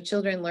 So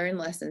children learn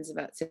lessons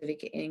about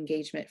civic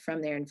engagement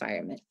from their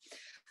environment.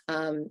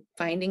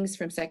 Findings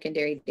from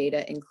secondary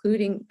data,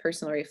 including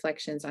personal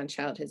reflections on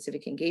childhood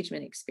civic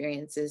engagement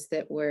experiences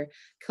that were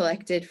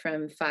collected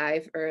from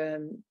 5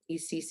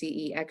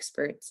 ECCE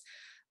experts,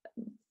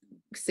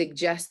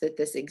 suggest that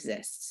this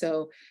exists.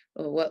 So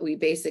what we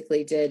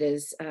basically did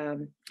is,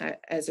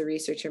 as a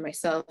researcher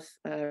myself,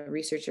 a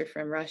researcher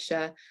from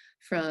Russia,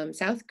 from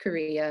South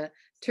Korea,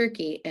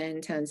 Turkey,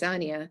 and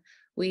Tanzania,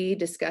 we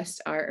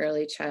discussed our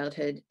early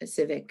childhood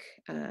civic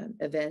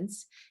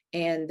events.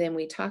 And then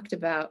we talked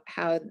about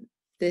how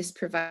this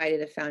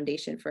provided a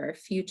foundation for our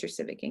future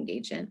civic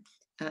engagement.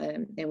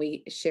 And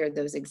we shared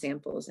those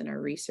examples in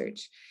our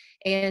research.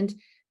 And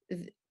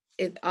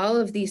all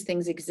of these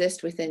things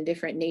exist within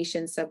different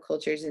nations,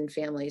 subcultures, and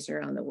families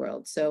around the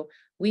world. So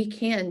we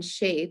can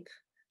shape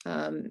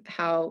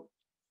how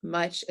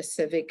much a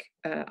civic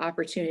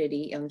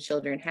opportunity young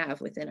children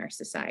have within our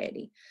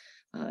society.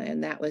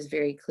 And that was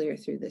very clear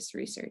through this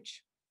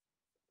research.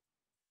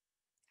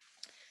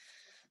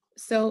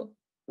 So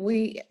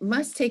we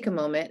must take a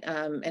moment,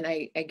 and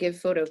I give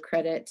photo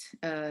credit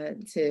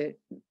to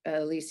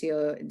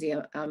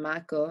Alicio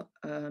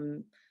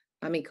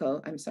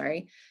Amico, I'm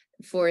sorry,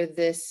 for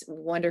this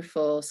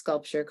wonderful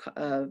sculpture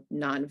of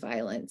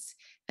nonviolence.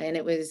 And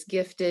it was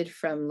gifted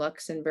from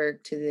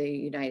Luxembourg to the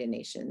United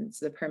Nations,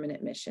 the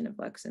permanent mission of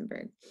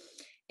Luxembourg.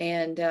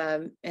 And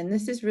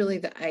this is really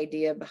the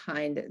idea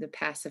behind the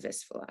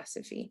pacifist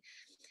philosophy.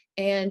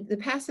 And the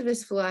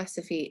pacifist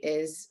philosophy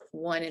is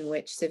one in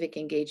which civic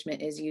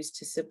engagement is used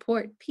to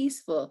support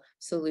peaceful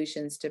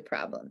solutions to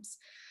problems.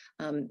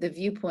 The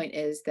viewpoint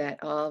is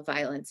that all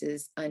violence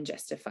is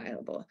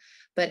unjustifiable.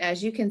 But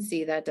as you can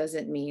see, that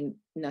doesn't mean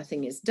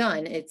nothing is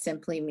done. It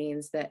simply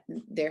means that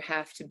there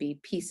have to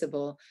be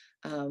peaceable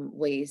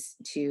ways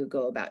to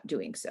go about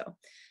doing so.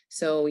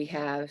 So we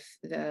have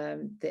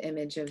the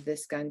image of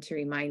this gun to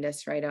remind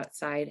us right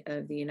outside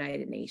of the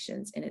United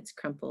Nations in its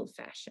crumpled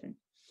fashion.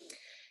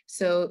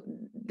 So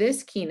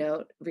this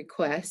keynote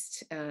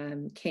request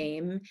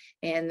came,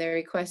 and the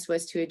request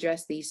was to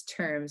address these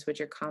terms, which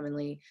are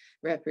commonly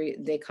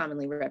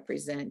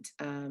represent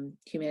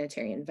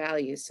humanitarian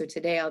values. So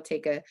today I'll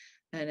take a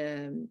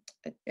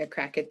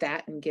crack at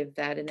that and give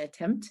that an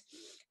attempt.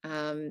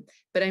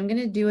 But I'm going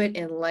to do it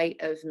in light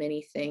of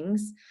many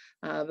things.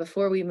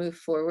 Before we move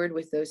forward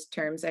with those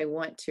terms, I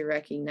want to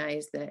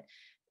recognize that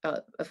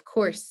of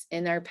course,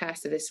 in our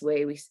pacifist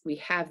way, we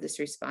have this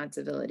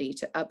responsibility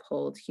to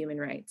uphold human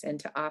rights and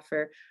to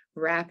offer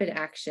rapid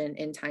action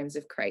in times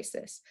of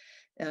crisis.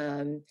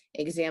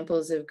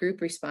 Examples of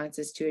group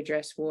responses to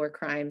address war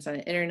crimes on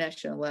an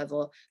international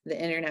level: the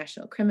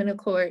International Criminal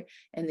Court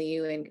and the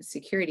UN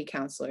Security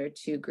Council are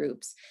two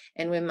groups.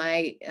 And when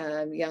my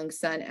young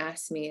son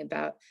asked me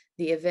about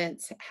the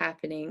events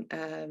happening,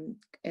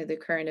 the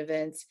current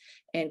events,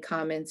 and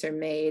comments are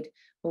made,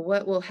 well,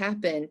 what will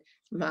happen,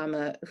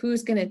 Mama?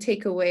 Who's going to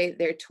take away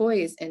their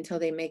toys until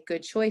they make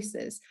good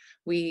choices?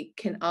 We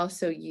can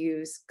also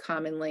use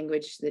common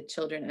language that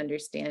children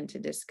understand to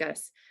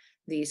discuss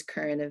these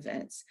current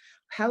events.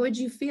 How would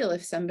you feel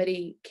if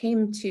somebody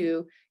came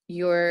to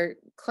your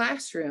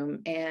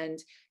classroom and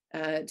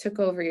took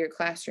over your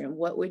classroom?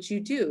 What would you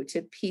do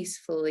to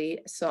peacefully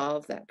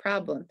solve that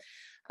problem?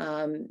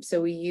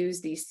 So we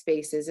use these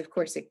spaces. Of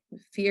course,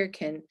 fear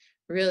can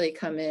really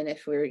come in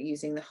if we're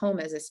using the home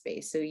as a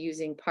space. So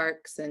using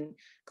parks and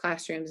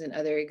classrooms and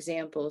other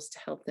examples to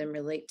help them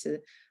relate to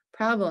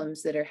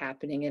problems that are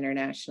happening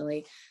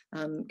internationally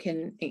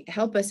can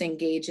help us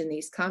engage in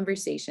these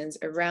conversations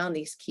around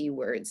these key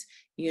words: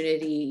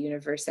 unity,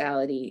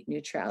 universality,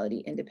 neutrality,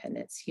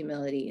 independence,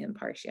 humility,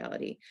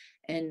 impartiality,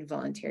 and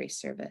voluntary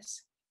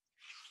service.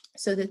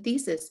 So the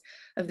thesis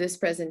of this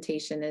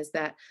presentation is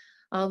that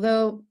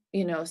although,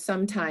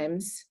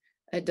 sometimes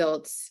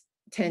adults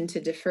tend to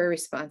defer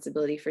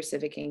responsibility for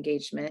civic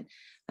engagement.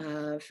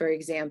 For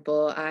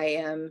example,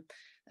 I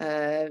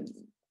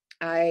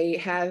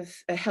have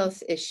a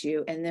health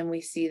issue, and then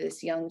we see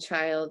this young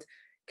child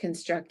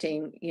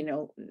constructing,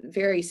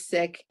 very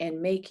sick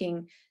and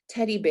making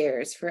teddy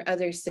bears for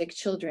other sick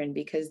children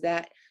because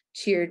that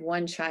cheered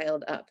one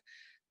child up.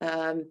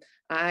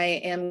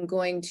 I am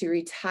going to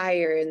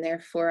retire and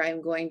therefore I'm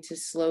going to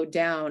slow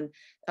down.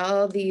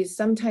 All these,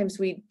 sometimes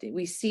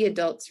we see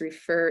adults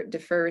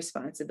defer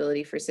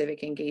responsibility for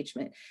civic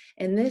engagement,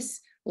 and this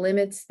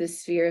limits the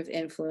sphere of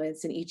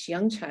influence in each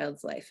young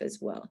child's life as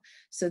well.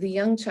 So the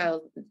young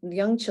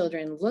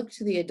children look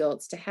to the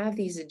adults to have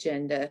these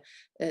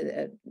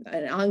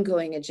an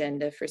ongoing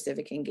agenda for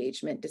civic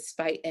engagement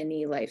despite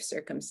any life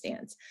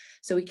circumstance.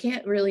 So we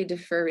can't really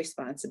defer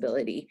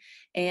responsibility.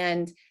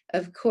 And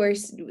of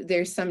course,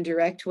 there's some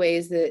direct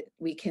ways that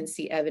we can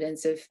see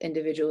evidence of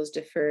individuals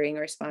deferring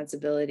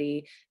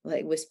responsibility,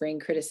 like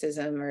whispering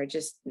criticism or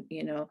just,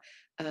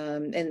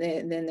 and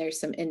then there's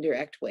some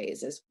indirect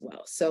ways as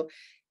well. So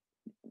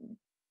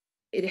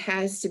it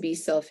has to be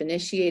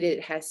self-initiated,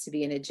 it has to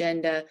be an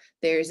agenda.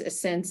 There's a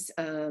sense,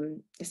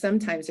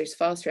 sometimes there's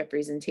false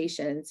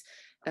representations,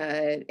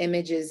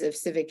 images of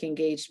civic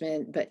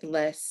engagement, but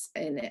less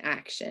in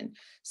action.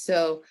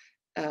 So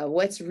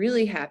what's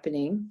really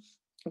happening?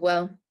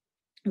 Well,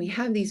 we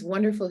have these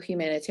wonderful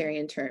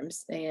humanitarian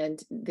terms,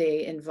 and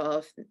they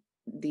involve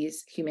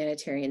these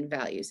humanitarian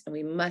values, and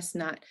we must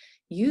not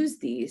use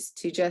these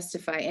to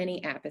justify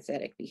any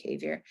apathetic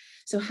behavior.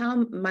 So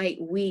how might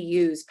we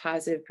use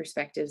positive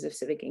perspectives of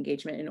civic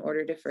engagement in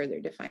order to further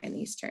define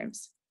these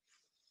terms?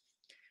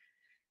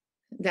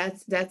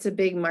 That's a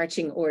big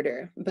marching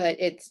order, but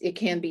it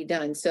can be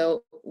done.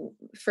 So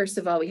first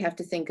of all, we have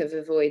to think of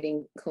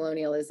avoiding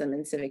colonialism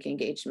and civic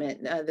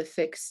engagement.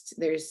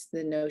 There's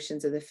the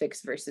notions of the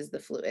fixed versus the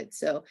fluid.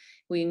 So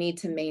we need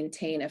to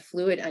maintain a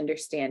fluid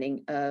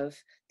understanding of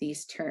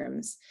these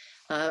terms.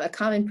 A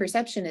common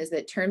perception is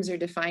that terms are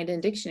defined in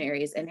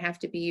dictionaries and have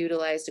to be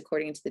utilized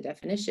according to the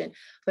definition.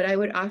 But I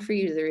would offer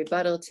you the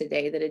rebuttal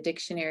today that a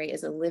dictionary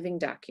is a living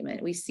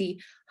document. We see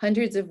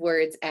hundreds of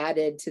words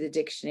added to the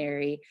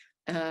dictionary,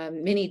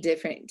 many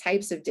different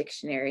types of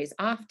dictionaries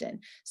often.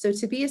 So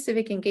to be a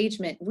civic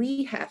engagement,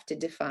 we have to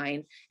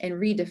define and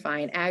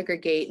redefine,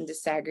 aggregate and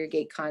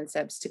disaggregate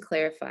concepts to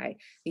clarify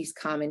these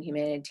common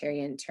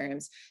humanitarian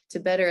terms to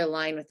better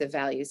align with the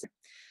values.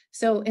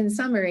 So in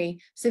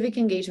summary, civic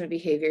engagement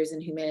behaviors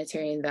and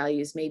humanitarian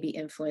values may be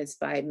influenced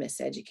by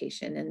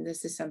miseducation, and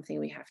this is something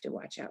we have to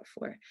watch out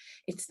for.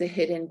 It's the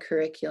hidden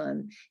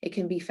curriculum. It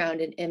can be found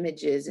in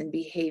images and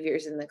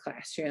behaviors in the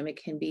classroom.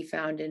 It can be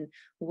found in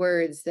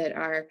words that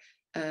are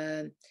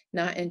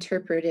not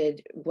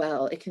interpreted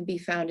well. It can be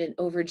found in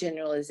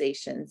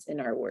overgeneralizations in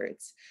our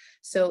words.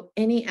 So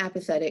any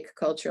apathetic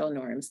cultural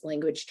norms,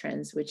 language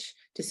trends, which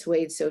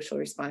dissuade social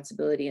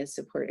responsibility and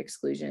support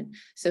exclusion,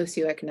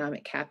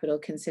 socioeconomic capital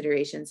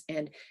considerations,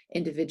 and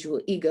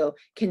individual ego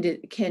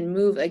can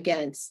move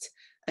against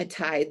a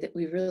tide that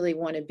we really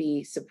want to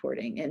be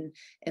supporting.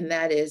 And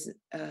that is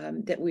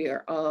that we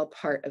are all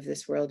part of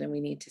this world and we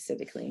need to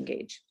civically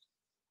engage.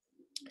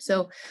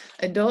 So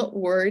adult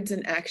words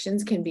and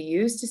actions can be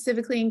used to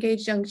civically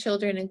engage young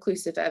children,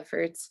 inclusive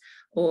efforts,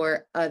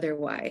 or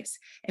otherwise.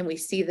 And we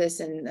see this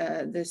in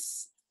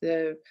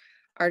the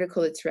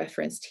article that's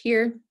referenced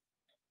here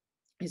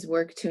is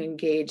work to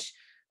engage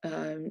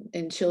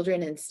in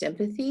children in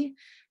sympathy.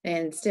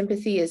 And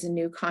sympathy is a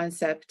new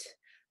concept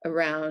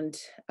around,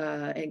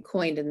 and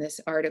coined in this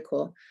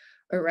article,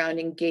 around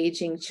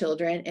engaging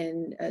children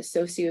in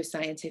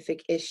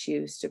socio-scientific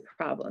issues to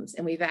problems.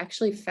 And we've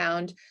actually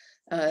found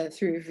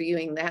through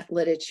reviewing that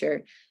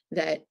literature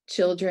that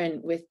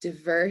children with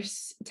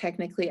diverse,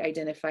 technically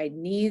identified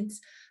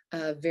needs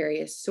of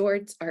various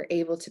sorts are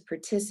able to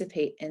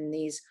participate in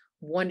these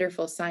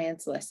wonderful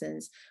science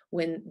lessons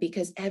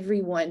because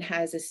everyone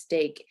has a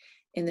stake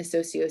in the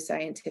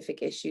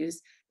socio-scientific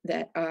issues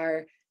that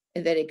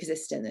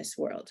exist in this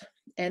world.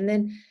 And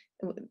then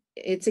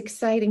it's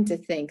exciting to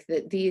think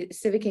that the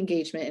civic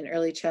engagement in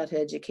early childhood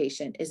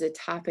education is a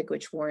topic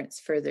which warrants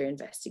further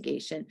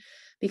investigation,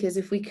 because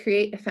if we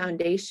create a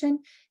foundation,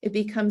 it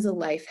becomes a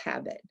life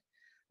habit.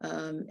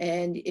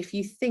 And if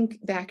you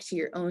think back to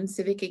your own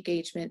civic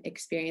engagement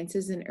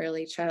experiences in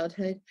early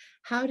childhood,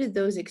 how did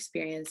those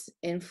experiences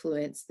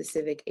influence the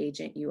civic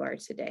agent you are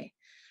today?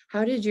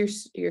 How did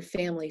your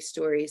family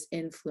stories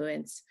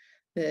influence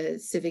the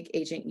civic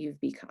agent you've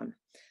become?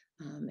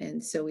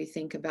 And so we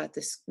think about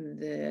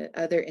the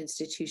other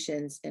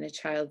institutions in a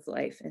child's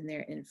life and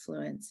their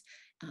influence.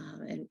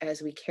 And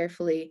as we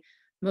carefully,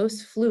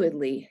 most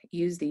fluidly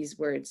use these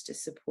words to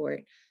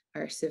support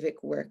our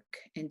civic work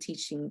and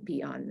teaching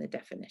beyond the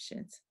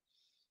definitions.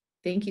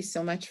 Thank you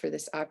so much for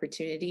this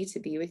opportunity to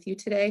be with you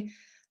today.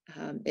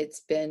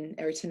 It's been,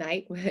 or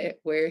tonight,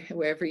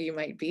 wherever you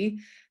might be,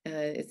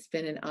 it's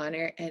been an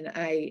honor, and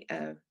I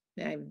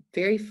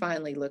very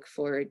fondly look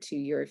forward to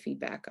your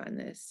feedback on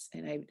this.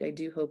 And I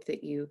do hope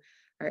that you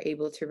are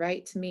able to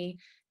write to me,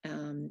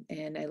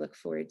 and I look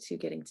forward to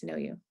getting to know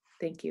you.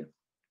 Thank you.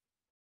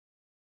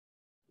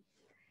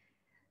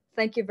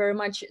 Thank you very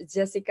much,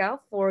 Jessica,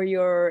 for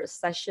your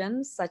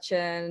session, such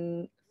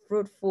an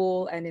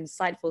fruitful and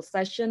insightful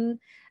session.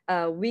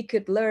 We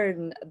could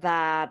learn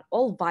that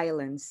all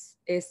violence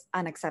is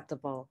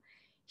unacceptable.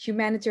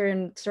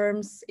 Humanitarian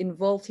terms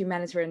involve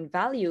humanitarian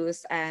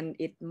values, and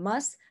it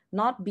must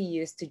not be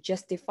used to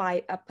justify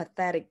a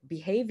pathetic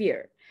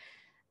behavior.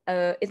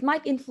 It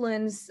might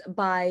influence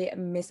by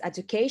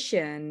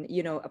miseducation,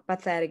 a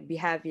pathetic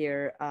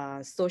behavior,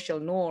 social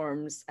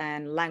norms,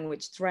 and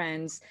language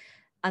trends,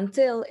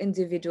 until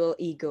individual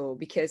ego,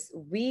 because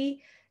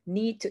we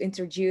need to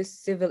introduce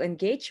civil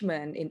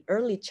engagement in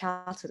early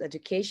childhood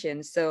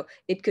education so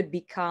it could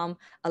become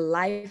a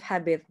life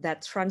habit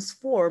that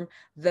transform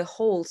the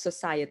whole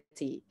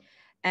society.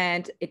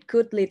 And it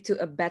could lead to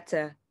a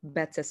better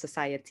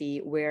society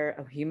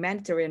where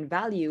humanitarian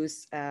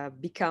values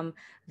become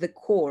the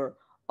core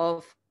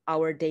of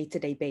our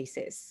day-to-day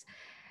basis.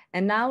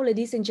 And now,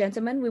 ladies and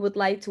gentlemen, we would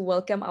like to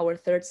welcome our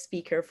third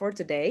speaker for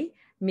today,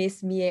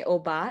 Ms. Mie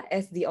Oba,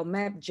 as the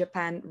OMEP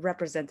Japan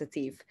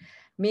representative.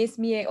 Ms.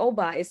 Mie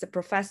Oba is a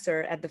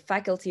professor at the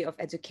Faculty of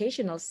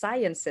Educational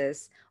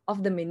Sciences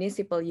of the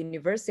Municipal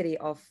University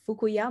of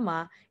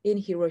Fukuyama in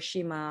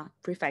Hiroshima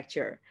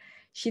Prefecture.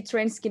 She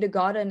trains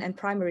kindergarten and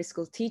primary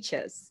school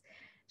teachers.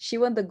 She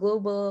won the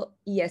Global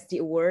ESD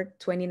Award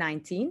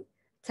 2019,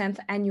 10th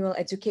Annual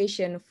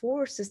Education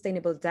for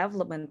Sustainable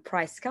Development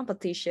Prize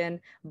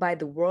Competition by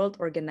the World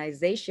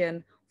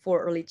Organization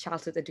for Early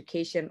Childhood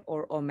Education,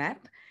 or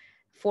OMEP,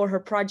 for her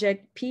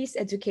project Peace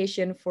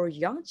Education for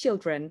Young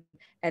Children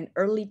and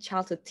Early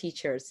Childhood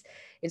Teachers,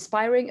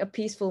 Inspiring a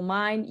Peaceful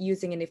Mind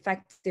Using an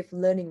Effective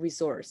Learning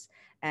Resource.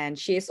 And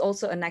she is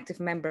also an active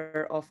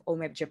member of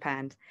OMEP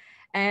Japan.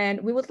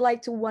 And we would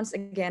like to once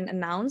again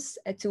announce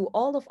to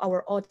all of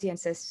our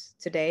audiences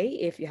today,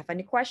 if you have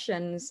any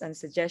questions and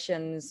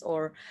suggestions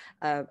or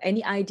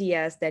any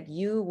ideas that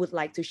you would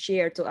like to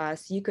share to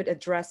us, you could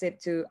address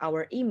it to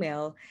our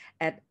email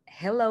at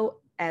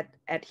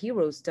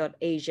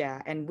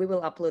hello@heroes.asia, and we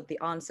will upload the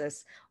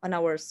answers on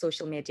our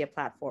social media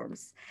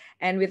platforms.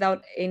 And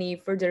without any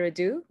further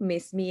ado,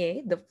 Ms.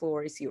 Mie, the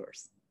floor is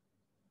yours.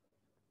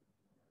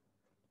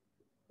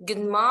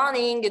 Good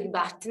morning, good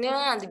afternoon,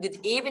 and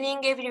good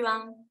evening,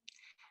 everyone.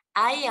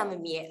 I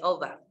am Mie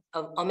Oba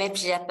of OMEP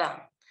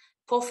Japan,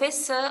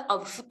 professor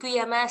of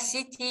Fukuyama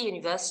City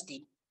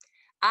University.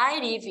 I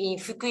live in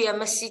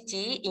Fukuyama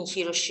City in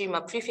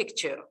Hiroshima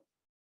Prefecture.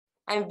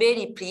 I'm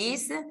very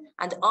pleased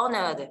and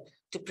honored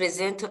to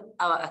present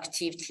our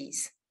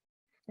activities.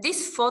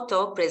 This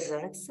photo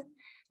presents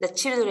the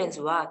children's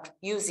work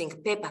using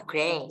paper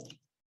crane.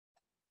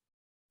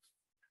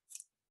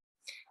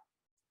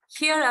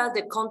 Here are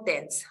the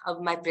contents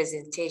of my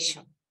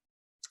presentation.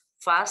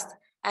 First,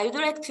 I would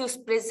like to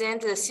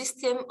present the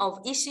system of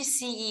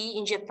ECCE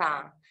in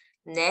Japan.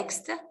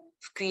 Next,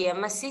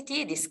 Fukuyama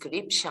City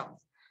description.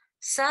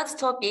 Third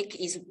topic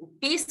is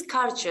peace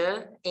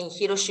culture in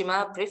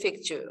Hiroshima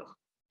Prefecture.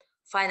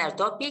 Final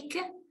topic,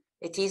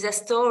 it is a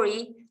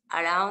story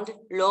around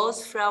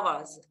rose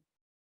flowers.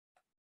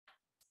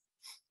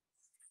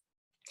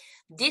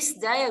 This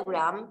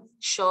diagram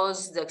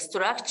shows the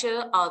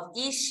structure of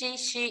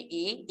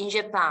ECCE in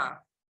Japan.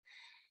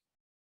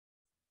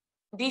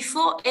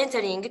 Before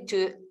entering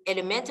to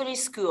elementary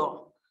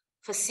school,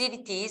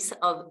 facilities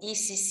of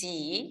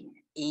ECCE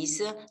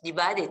is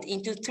divided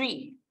into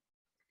 3.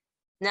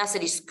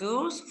 Nursery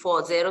schools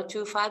for 0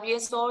 to 5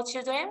 years old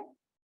children,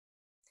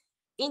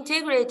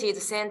 integrated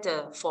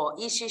center for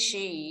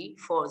ECCE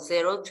for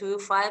 0 to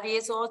 5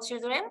 years old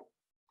children,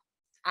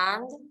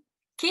 and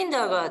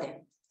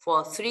kindergarten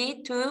for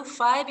 3 to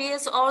 5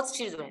 years old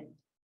children.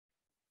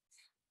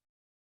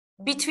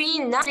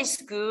 Between nursery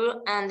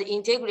school and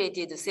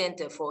integrated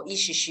center for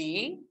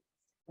ECCE,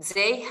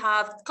 they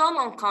have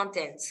common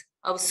contents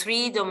of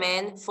 3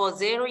 domains for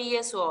 0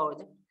 years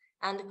old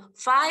and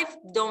 5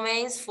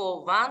 domains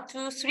for 1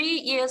 to 3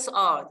 years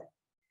old.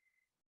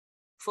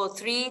 For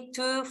 3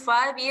 to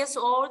 5 years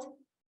old,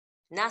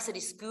 nursery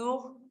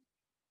school,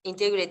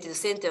 integrated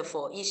center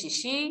for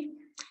ECCE,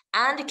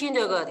 and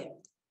kindergarten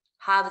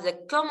have the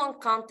common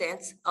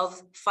contents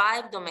of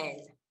 5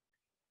 domains.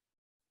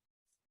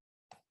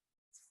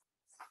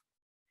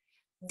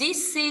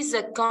 This is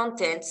the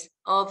contents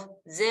of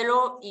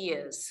 0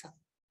 years.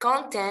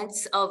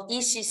 Contents of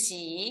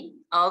ECCE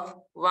of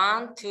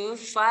 1 to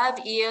 5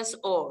 years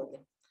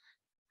old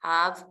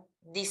have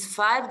these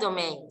 5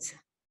 domains.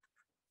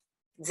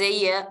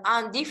 They are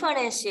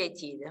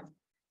undifferentiated.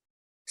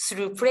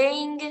 Through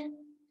playing,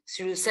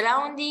 through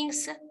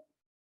surroundings,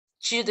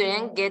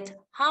 children get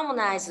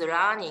harmonized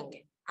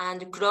learning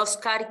and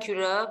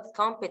cross-curricular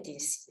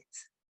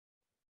competencies.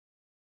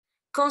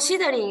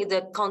 Considering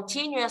the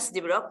continuous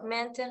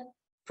development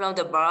from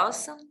the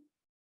birth,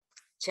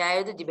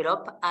 child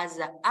develops as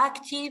an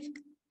active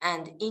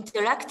and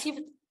interactive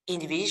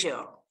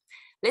individual.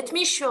 Let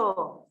me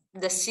show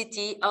the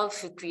city of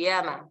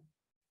Fukuyama.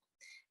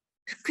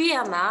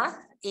 Fukuyama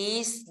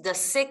is the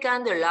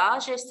second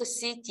largest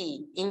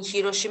city in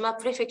Hiroshima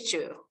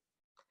Prefecture,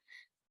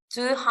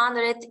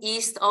 200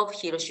 east of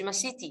Hiroshima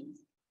City.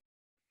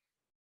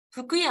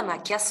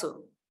 Fukuyama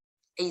Castle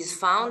is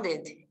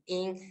founded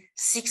in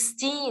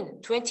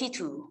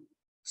 1622,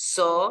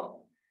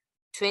 so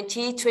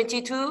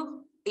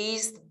 2022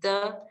 is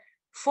the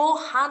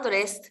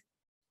 400th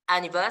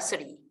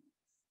anniversary.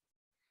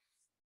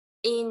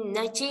 In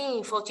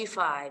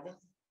 1945,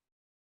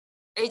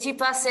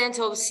 80%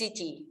 of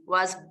city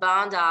was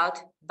burned out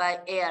by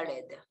air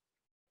raid.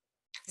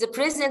 The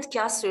present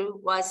castle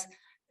was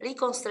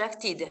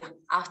reconstructed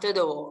after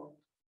the war.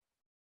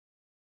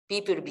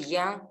 People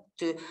began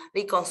to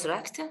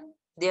reconstruct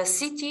their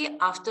city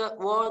after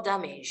war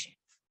damage.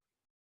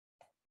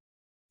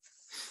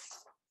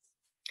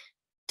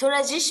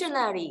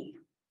 Traditionally,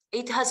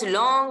 it has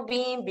long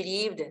been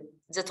believed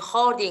that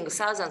holding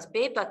thousands of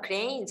paper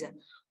cranes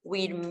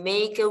will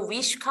make a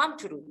wish come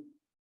true.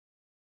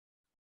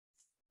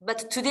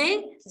 But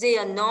today, they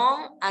are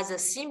known as a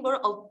symbol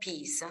of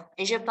peace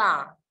in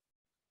Japan.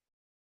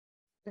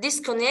 This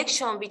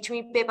connection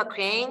between paper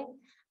crane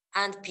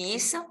and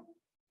peace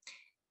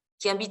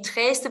can be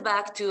traced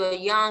back to a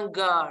young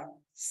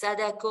girl,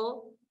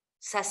 Sadako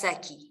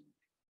Sasaki,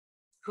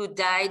 who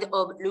died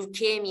of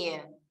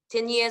leukemia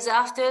 10 years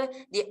after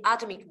the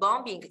atomic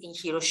bombing in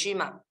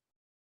Hiroshima.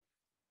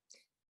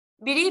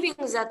 Believing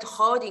that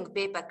holding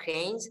paper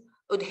cranes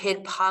would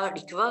help her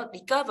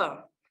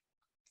recover,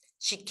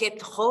 she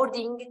kept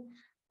holding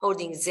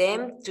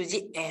them to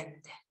the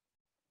end,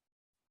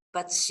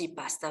 but she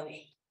passed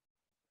away.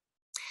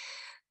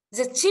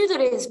 The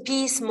Children's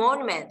Peace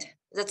Monument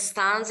that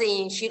stands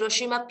in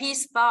Hiroshima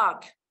Peace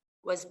Park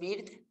was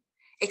built,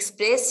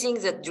 expressing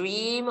the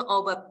dream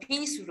of a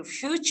peaceful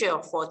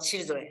future for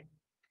children.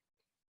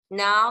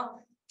 Now,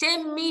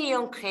 10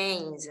 million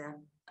cranes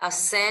are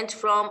sent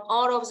from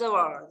all over the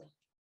world.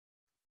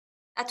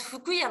 At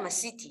Fukuyama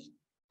City,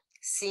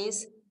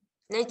 since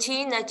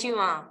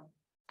 1991,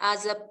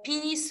 as a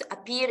peace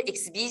appeal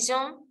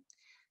exhibition,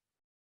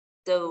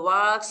 the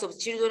works of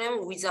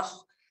children with a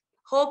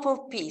hope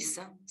of peace,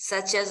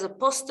 such as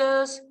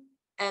posters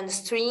and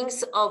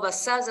strings of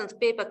 1,000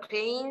 paper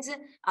cranes,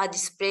 are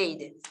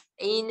displayed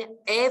in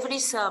every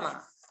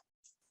summer.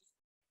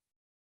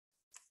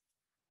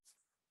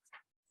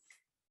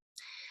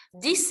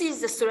 This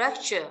is the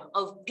structure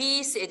of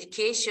peace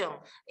education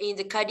in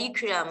the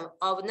curriculum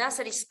of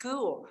nursery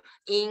school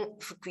in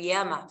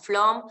Fukuyama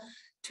from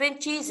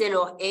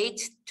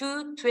 2008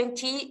 to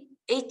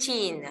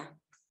 2018.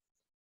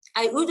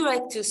 I would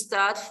like to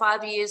start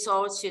 5 years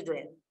old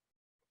children.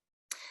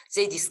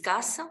 They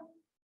discuss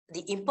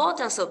the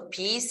importance of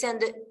peace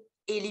and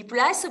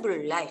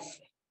irreplaceable life,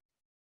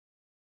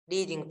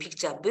 reading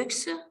picture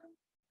books,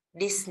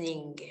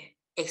 listening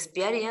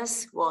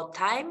experience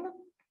wartime,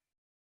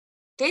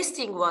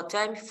 tasting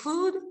wartime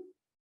food,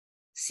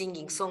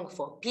 singing song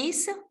for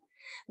peace,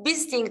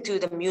 visiting to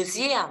the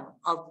Museum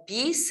of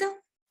Peace,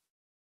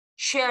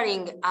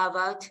 sharing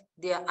about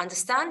their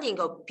understanding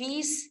of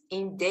peace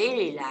in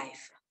daily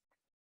life.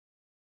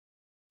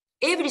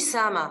 Every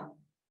summer,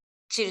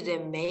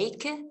 children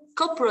make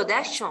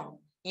co-production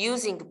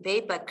using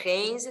paper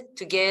cranes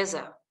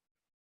together.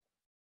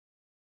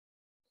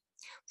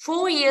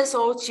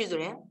 4-year-old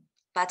children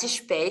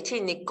participate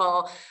in a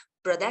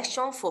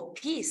co-production for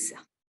peace.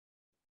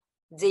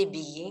 They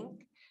begin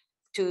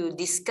to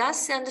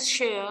discuss and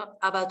share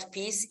about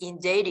peace in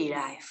daily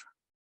life.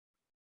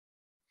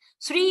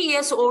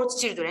 3-year-old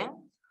children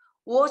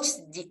watch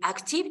the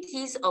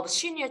activities of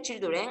senior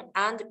children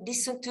and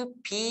listen to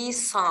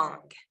peace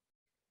song.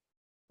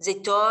 They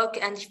talk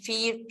and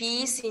feel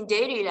peace in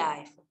daily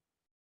life.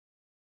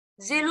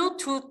 0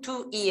 to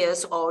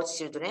 2-year-old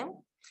children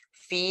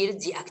feel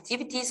the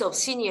activities of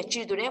senior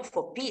children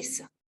for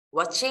peace,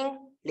 watching,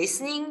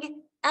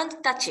 listening,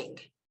 and touching.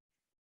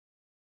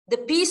 The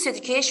peace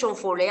education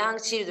for young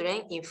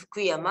children in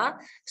Fukuyama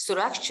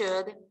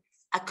structured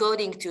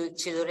according to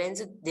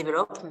children's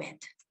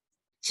development.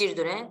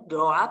 Children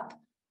grow up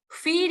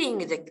feeling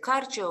the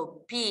culture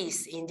of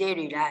peace in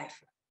daily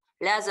life,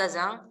 rather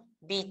than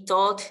be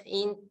taught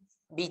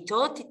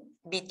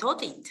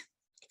it.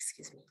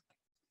 Excuse me.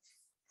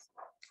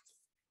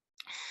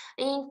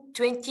 In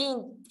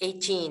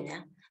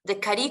 2018, the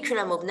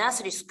curriculum of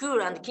nursery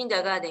school and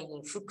kindergarten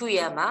in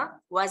Fukuyama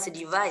was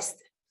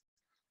revised.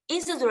 In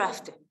the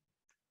draft,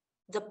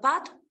 the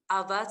part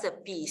about the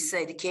peace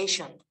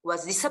education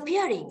was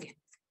disappearing.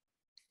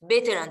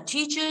 Veteran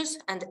teachers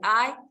and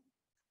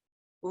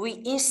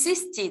we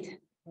insisted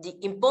the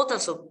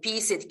importance of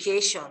peace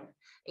education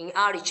in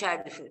early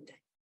childhood.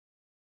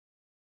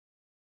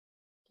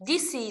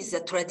 This is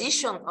a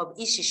tradition of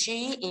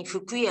ICC in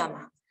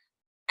Fukuyama,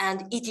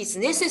 and it is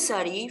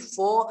necessary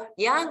for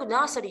young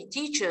nursery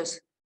teachers.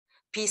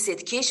 Peace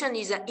education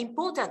is an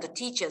important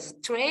teacher's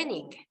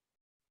training.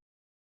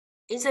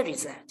 In the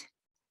result,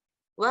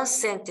 one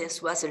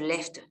sentence was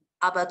left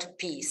about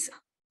peace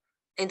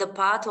in the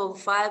part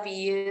of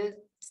 5-year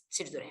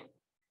children.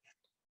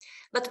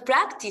 But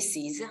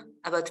practices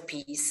about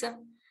peace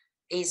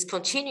is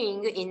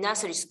continuing in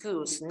nursery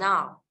schools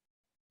now.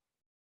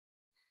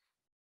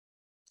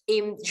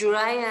 In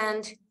July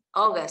and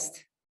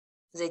August,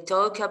 they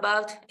talk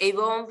about a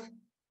bomb,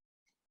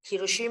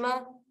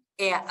 Hiroshima,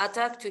 air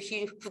attack to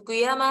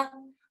Fukuyama,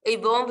 a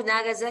bomb,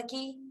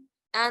 Nagasaki,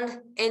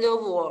 and end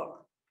of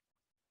war.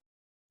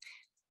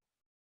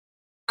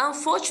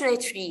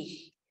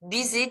 Unfortunately,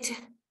 visit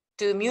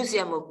to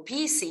Museum of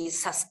Peace is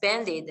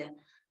suspended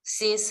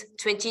since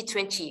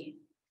 2020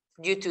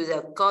 due to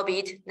the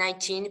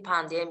COVID-19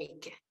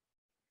 pandemic.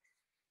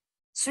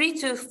 3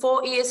 to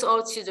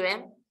 4-year-old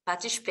children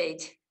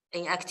participate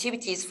in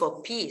activities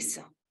for peace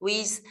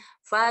with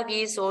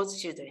 5-year-old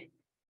children.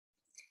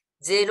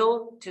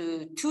 0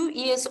 to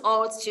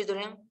 2-year-old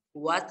children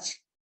watch,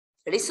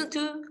 listen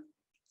to,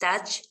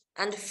 touch,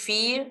 and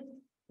feel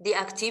the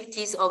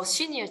activities of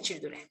senior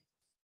children.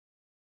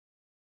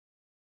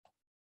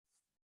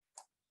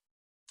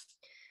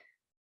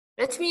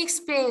 Let me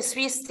explain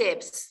 3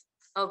 steps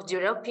of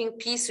developing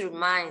peaceful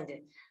mind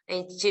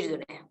in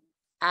children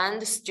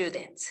and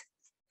students.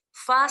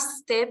 First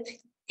step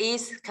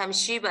is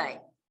Kamishibai.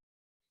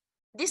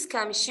 This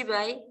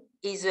Kamishibai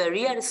is a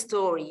real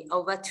story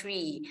of a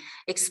tree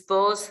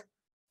exposed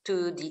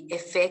to the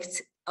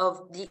effects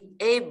of the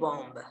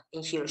A-bomb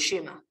in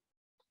Hiroshima.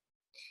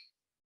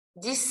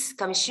 This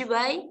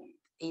Kamishibai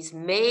is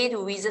made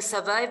with a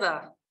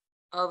survivor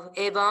of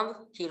A-bomb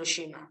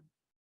Hiroshima.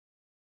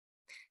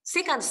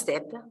 Second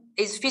step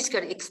is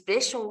physical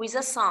expression with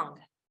a song.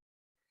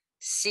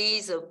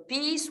 Seeds of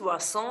peace were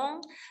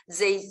sown,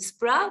 they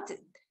sprouted,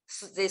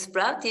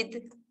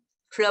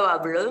 flower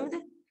bloomed,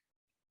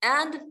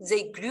 and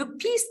they grew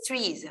peace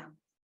trees.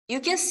 You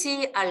can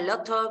see a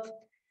lot of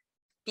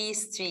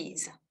peace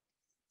trees.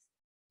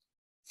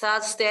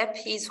 Third step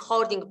is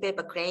holding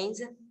paper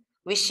cranes,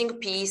 wishing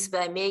peace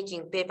by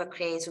making paper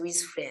cranes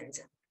with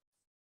friends.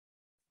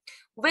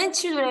 When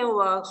children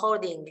were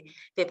holding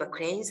paper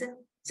cranes,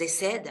 they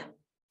said,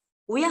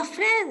 "We are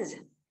friends.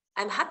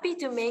 I'm happy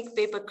to make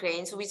paper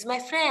cranes with my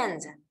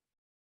friends.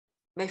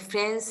 My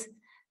friends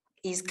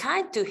is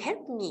kind to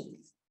help me."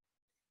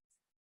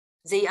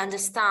 They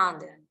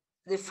understand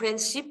the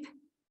friendship,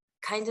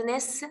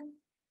 kindness,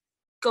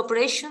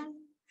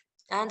 cooperation,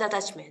 and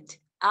attachment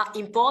are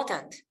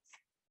important.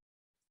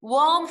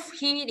 Warm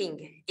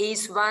feeling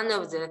is one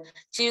of the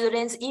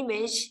children's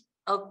image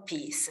of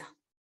peace.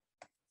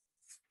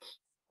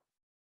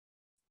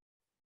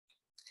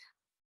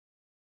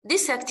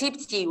 This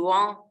activity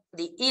won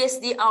the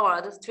ESD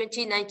Award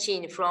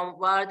 2019 from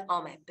World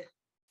OMEP.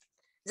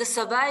 The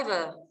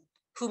survivor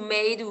who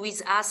made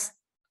with us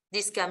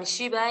this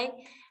Kamishibai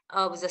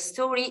of the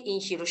story in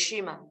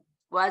Hiroshima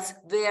was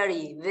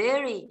very,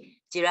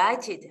 very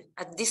delighted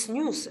at this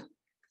news.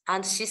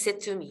 And she said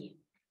to me,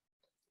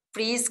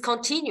 "Please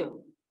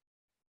continue.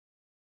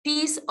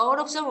 Peace all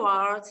over the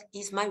world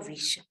is my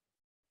wish."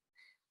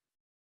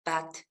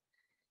 But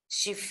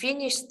she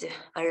finished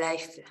a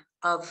life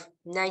of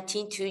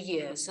 92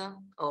 years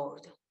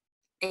old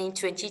in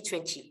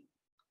 2020.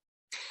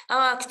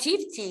 Our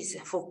activities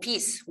for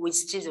peace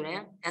with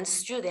children and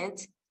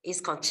students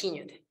is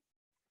continued.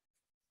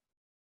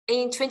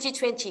 In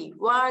 2020,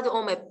 World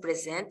OMEP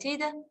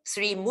presented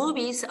 3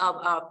 movies of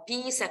our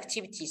peace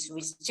activities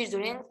with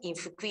children in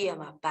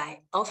Fukuyama by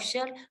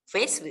official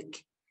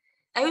Facebook.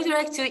 I would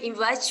like to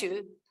invite you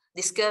to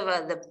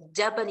discover the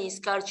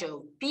Japanese culture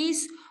of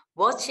peace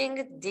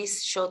watching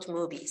these short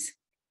movies.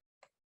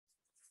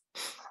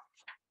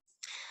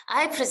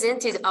 I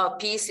presented our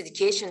peace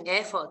education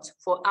efforts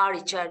for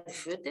early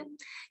childhood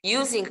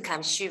using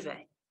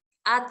Kamishibai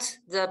at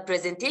the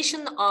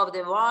presentation of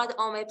the World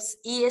OMEP's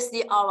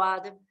ESD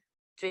Award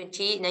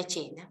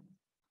 2019.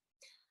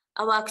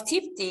 Our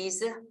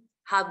activities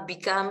have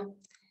become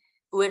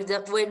well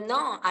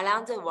known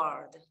around the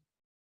world,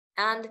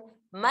 and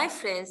my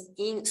friends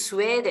in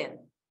Sweden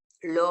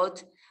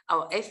wrote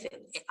our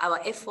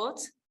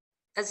efforts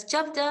as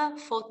chapter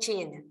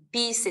 14,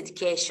 Peace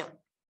Education,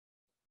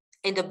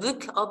 in the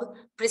book of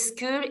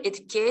Preschool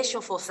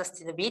Education for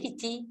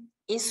Sustainability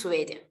in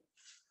Sweden.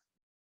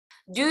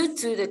 Due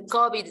to the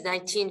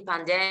COVID-19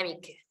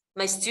 pandemic,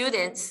 my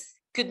students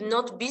could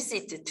not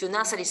visit to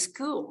nursery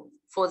school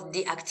for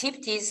the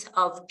activities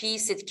of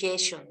peace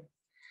education.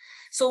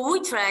 So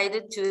we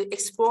tried to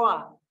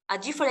explore a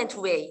different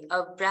way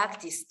of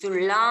practice to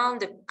learn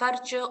the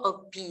culture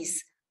of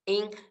peace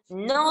in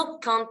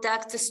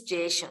no-contact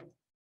situation.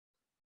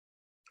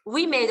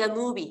 We made a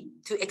movie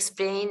to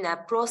explain the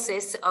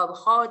process of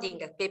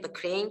holding a paper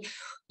crane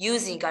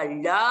using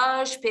a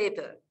large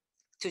paper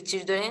to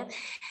children,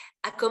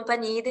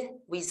 accompanied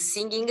with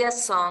singing a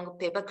song,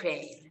 Paper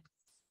Crane.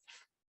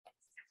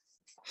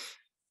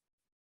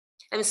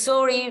 I'm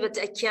sorry, but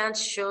I can't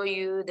show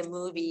you the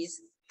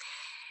movies.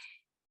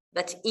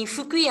 But in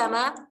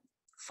Fukuyama,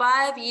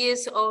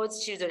 5-year-old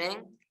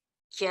children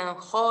can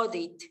hold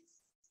it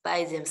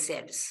by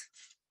themselves.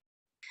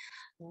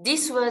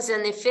 This was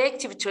an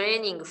effective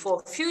training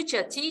for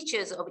future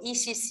teachers of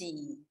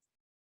ECC.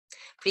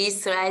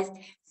 Please try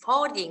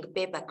folding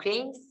paper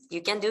crane.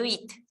 You can do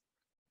it.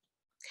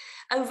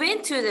 I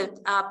went to the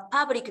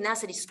public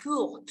nursery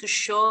school to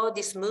show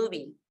this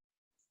movie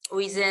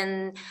with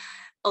an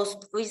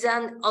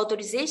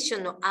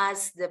authorization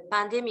as the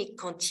pandemic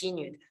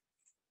continued.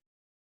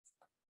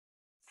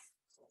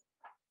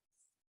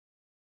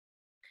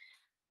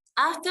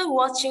 After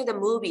watching the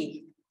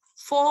movie,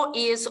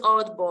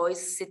 4-year-old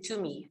boys said to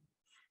me,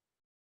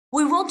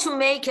 "We want to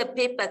make a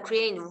paper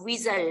crane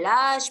with a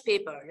large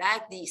paper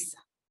like this."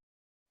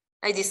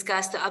 I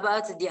discussed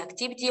about the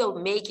activity of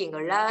making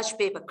a large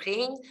paper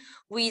crane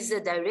with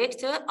the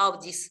director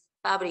of this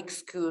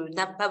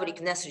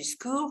public nursery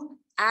school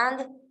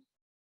and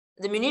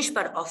the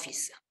municipal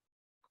office.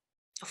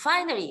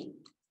 Finally,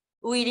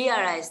 we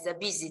realized the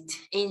visit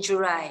in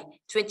July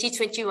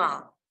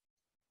 2021.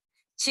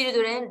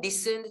 Children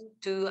listened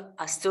to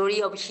a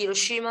story of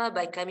Hiroshima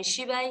by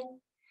Kamishibai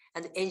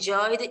and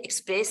enjoyed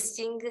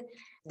expressing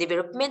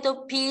development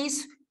of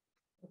peace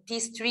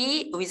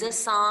tree with a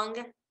song.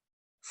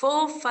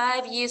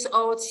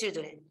 4-5-year-old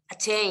children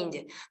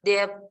attained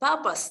their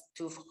purpose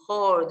to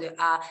hold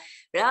a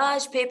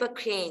large paper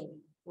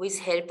crane with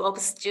help of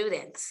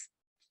students.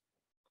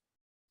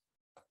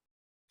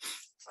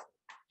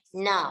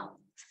 Now,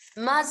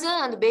 mother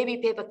and baby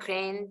paper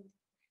crane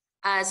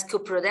as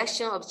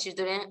co-production of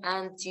children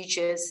and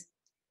teachers,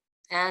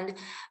 and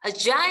a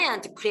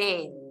giant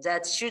crane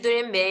that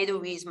children made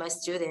with my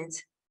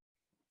students.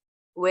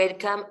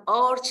 Welcome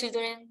all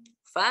children,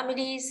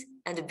 families,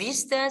 and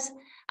visitors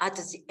at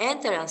the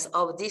entrance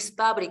of this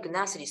public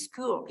nursery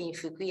school in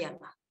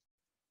Fukuyama.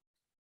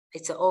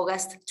 It's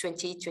August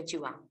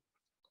 2021.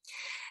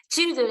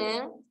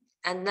 Children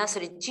and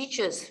nursery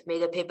teachers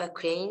made a paper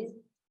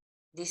crane.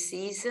 This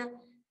is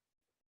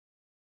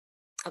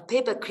a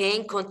paper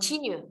crane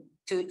continue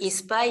to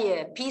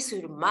inspire a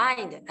peaceful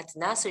mind at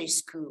nursery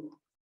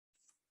school.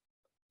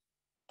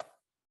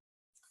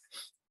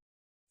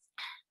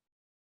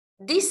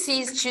 This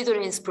is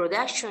children's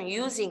production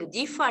using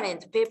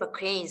different paper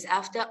cranes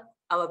after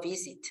our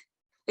visit.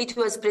 It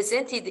was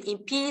presented in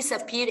Peace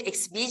Appeal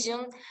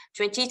Exhibition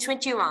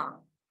 2021.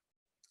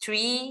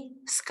 Tree,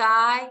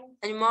 sky,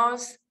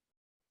 animals,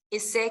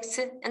 insects,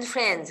 and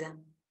friends.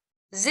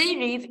 They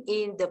live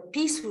in the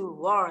peaceful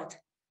world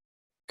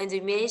and the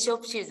image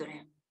of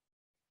children.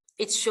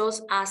 It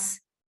shows us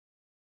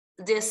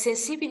the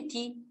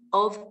sensibility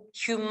of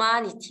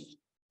humanity.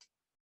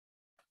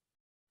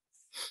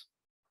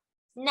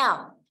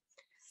 Now,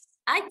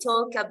 I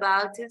talk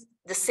about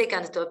the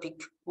second topic,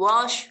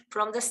 WASH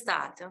from the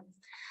start.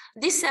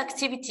 This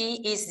activity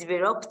is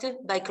developed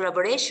by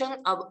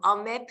collaboration of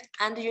OMEP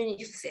and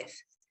UNICEF.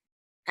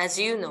 As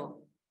you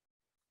know,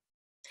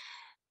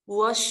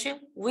 WASH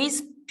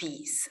with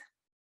peace.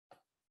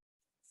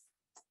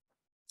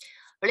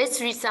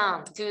 Let's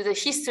return to the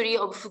history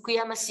of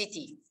Fukuyama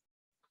City.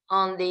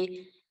 On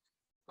the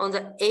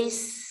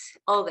 8th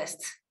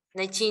August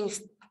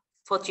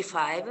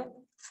 1945,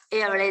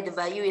 air raid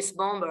by US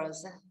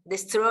bombers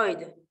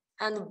destroyed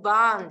and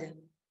burned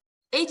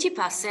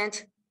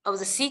 80% of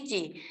the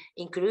city,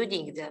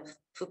 including the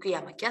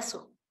Fukuyama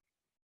Castle.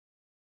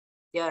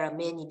 There are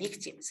many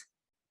victims.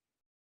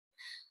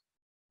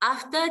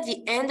 After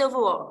the end of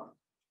war,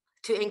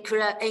 To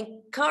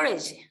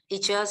encourage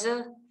each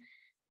other,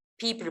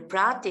 people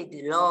planted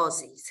the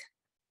roses.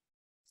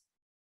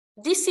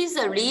 This is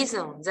the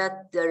reason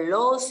that the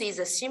rose is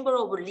a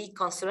symbol of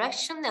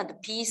reconstruction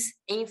and peace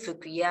in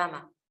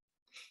Fukuyama.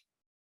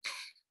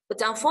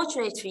 But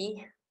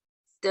unfortunately,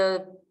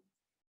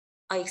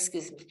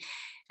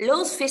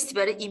 Rose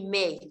Festival in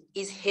May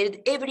is held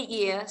every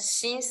year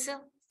since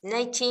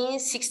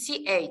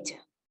 1968.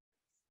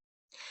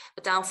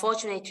 But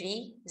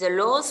unfortunately, the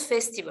Rose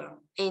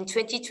Festival in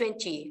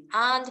 2020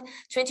 and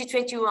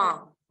 2021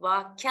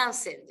 were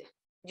cancelled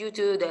due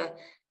to the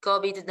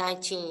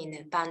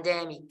COVID-19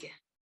 pandemic.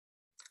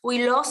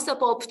 We lost the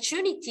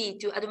opportunity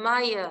to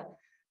admire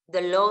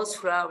the rose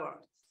flower.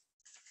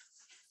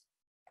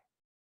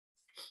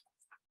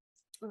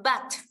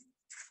 But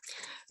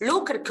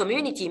local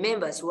community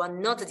members were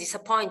not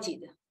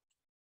disappointed.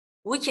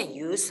 We can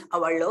use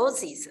our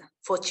roses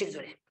for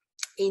children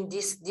in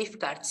this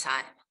difficult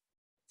time.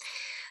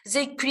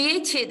 They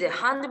created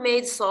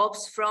handmade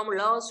soaps from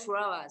rose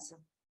flowers,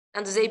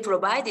 and they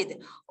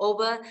provided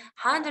over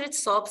 100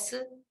 soaps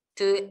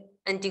to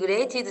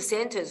integrated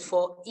centers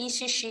for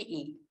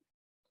ECCE.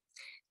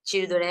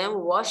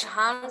 Children wash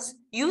hands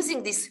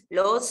using this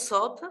rose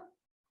soap,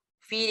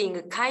 feeling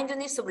the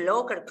kindness of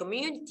local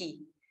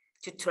community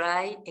to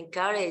try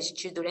encourage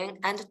children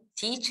and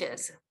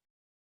teachers.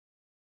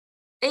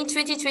 In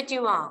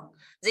 2021,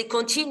 they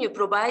continue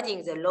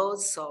providing the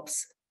rose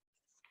soaps.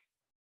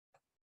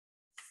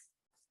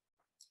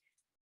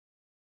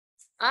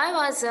 I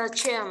was a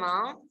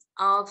chairman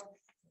of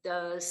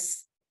the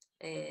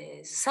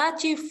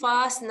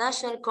 31st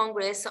National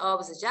Congress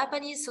of the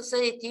Japanese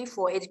Society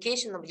for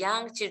Education of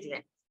Young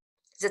Children.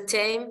 The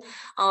theme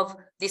of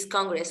this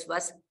Congress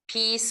was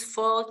Peace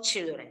for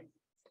Children.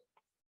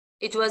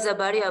 It was a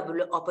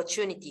valuable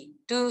opportunity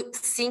to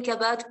think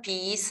about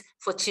peace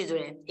for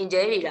children in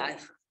daily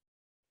life.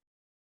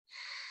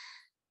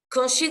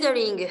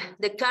 Considering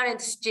the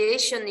current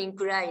situation in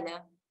Ukraine,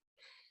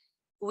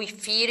 we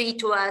feel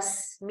it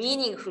was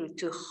meaningful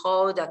to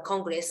hold a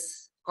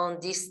Congress on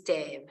this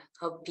theme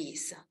of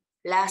peace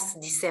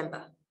last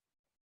December.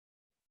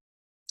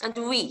 And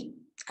we,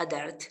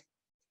 adults,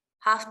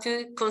 have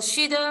to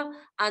consider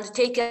and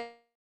take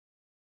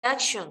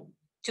action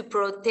to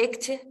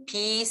protect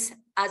peace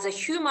as a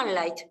human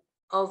right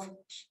of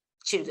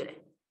children.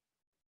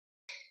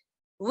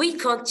 We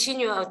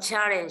continue our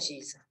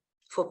challenges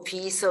for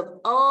peace of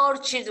all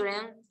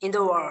children in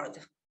the world.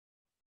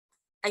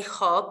 I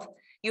hope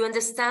you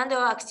understand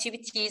our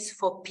activities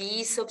for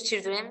peace of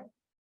children.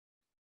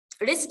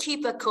 Let's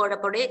keep a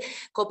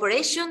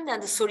cooperation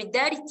and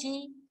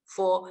solidarity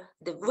for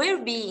the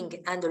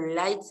well-being and the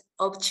rights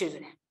of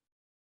children.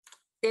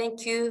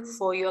 Thank you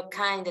for your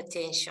kind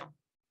attention.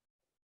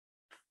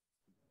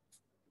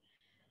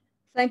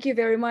 Thank you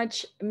very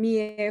much,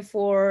 Mie,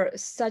 for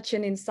such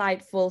an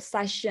insightful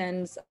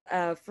sessions.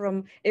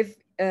 If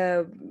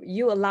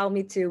you allow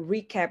me to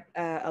recap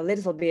a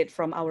little bit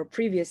from our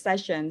previous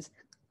sessions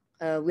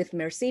with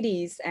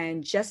Mercedes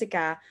and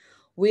Jessica,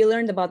 we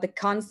learned about the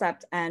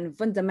concept and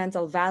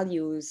fundamental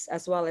values,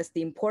 as well as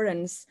the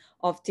importance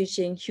of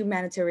teaching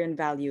humanitarian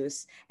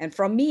values. And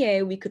from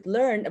Mie, we could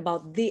learn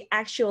about the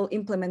actual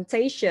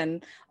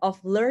implementation of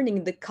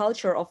learning the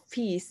culture of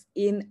peace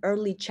in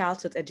early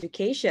childhood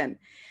education.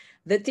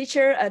 The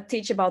teacher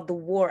teach about the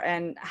war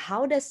and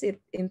how does it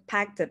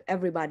impacted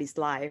everybody's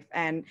life.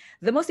 And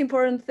the most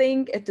important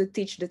thing to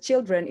teach the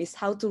children is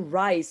how to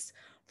rise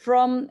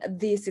from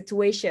the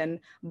situation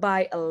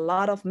by a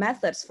lot of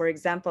methods. For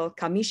example,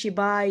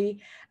 kamishibai,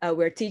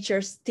 where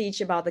teachers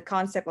teach about the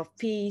concept of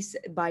peace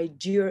by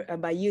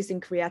using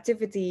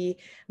creativity,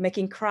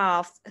 making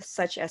crafts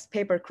such as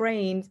paper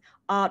cranes,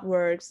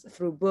 artworks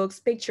through books,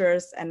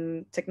 pictures,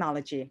 and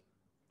technology.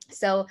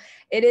 So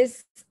it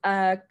is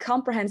a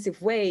comprehensive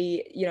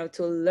way,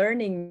 to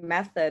learning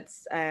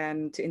methods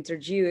and to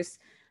introduce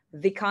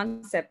the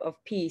concept of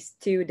peace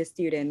to the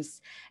students.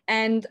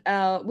 And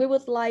we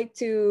would like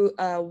to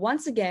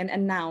once again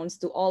announce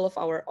to all of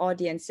our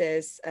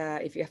audiences,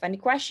 if you have any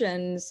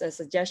questions,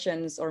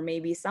 suggestions, or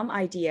maybe some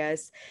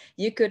ideas,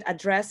 you could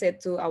address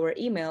it to our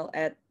email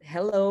at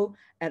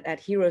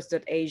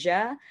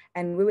hello@heroes.asia,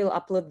 and we will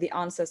upload the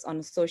answers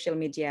on social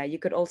media. You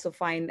could also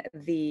find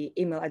the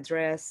email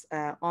address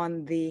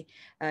on the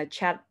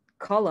chat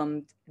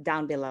column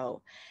down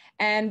below.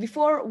 And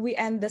before we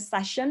end the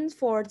session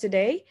for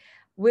today,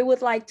 we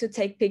would like to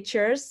take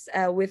pictures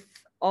with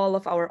all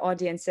of our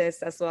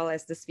audiences as well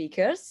as the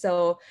speakers.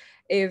 So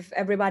if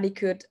everybody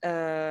could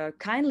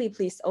kindly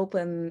please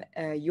open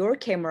your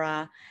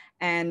camera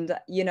and,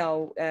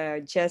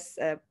 just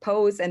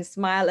pose and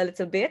smile a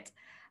little bit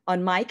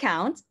on my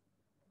count.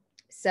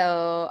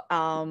 So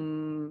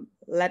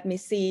let me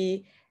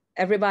see.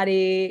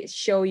 Everybody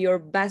show your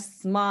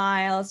best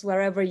smiles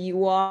wherever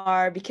you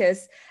are,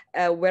 because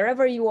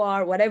wherever you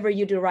are, whatever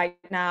you do right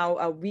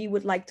now, we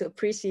would like to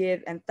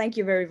appreciate and thank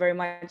you very, very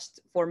much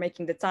for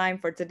making the time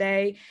for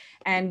today.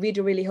 And we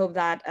do really hope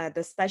that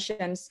the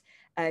sessions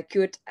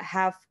could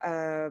have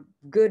a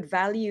good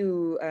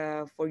value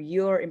for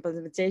your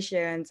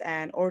implementations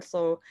and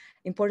also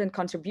important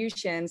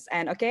contributions.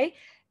 And okay,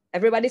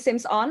 everybody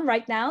seems on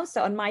right now.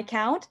 So on my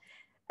count,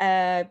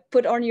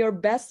 put on your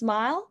best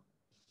smile.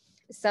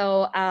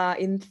 So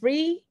in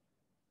 3,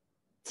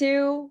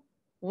 2,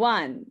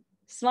 1,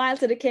 smile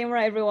to the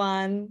camera,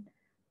 everyone.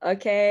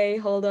 Okay,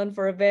 hold on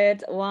for a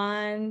bit.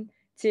 1,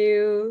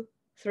 2,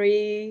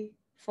 3,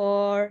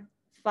 4,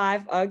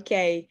 5.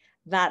 Okay,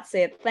 that's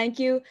it. Thank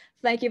you.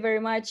 Thank you very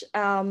much,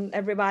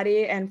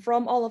 everybody. And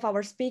from all of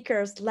our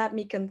speakers, let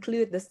me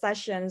conclude the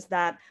sessions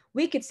that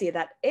we could see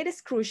that it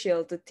is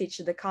crucial to teach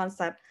the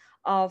concept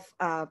of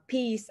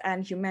peace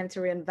and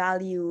humanitarian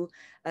value,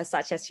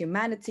 such as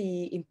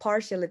humanity,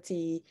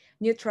 impartiality,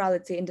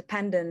 neutrality,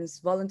 independence,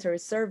 voluntary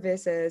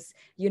services,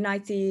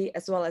 unity,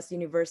 as well as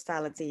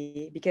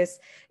universality, because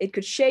it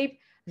could shape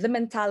the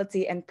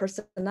mentality and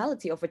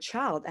personality of a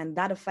child, and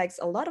that affects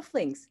a lot of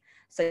things,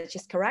 such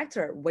as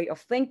character, way of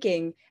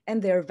thinking,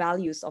 and their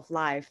values of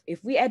life.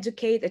 If we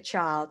educate a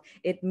child,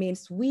 it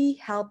means we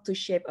help to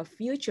shape a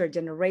future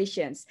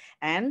generations,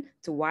 and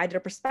to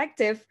wider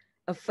perspective,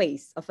 a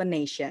face of a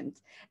nation.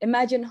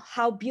 Imagine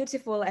how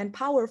beautiful and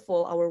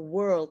powerful our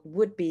world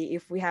would be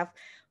if we have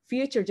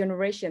future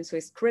generations who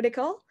is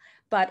critical,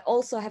 but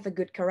also have a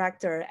good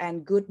character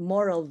and good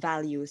moral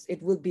values.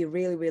 It would be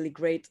really, really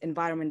great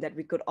environment that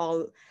we could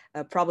all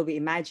probably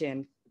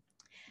imagine.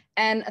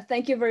 And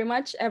thank you very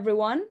much,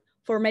 everyone,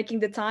 for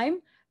making the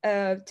time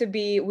to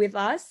be with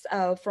us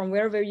from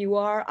wherever you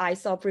are. I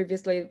saw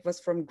previously it was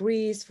from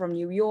Greece, from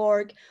New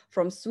York,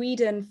 from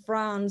Sweden,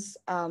 France.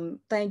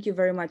 Thank you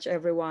very much,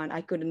 everyone.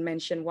 I couldn't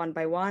mention one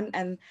by one.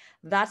 And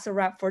that's a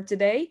wrap for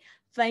today.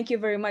 Thank you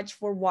very much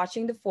for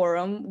watching the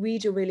forum. We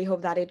do really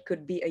hope that it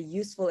could be a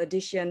useful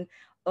addition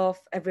of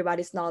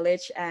everybody's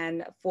knowledge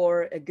and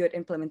for a good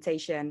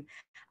implementation.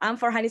 I'm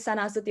Farhani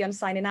Sanasution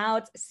signing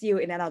out. See you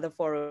in another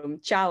forum.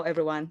 Ciao,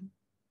 everyone.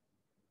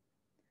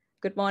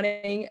 Good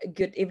morning,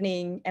 good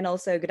evening, and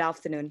also good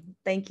afternoon.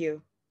 Thank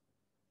you.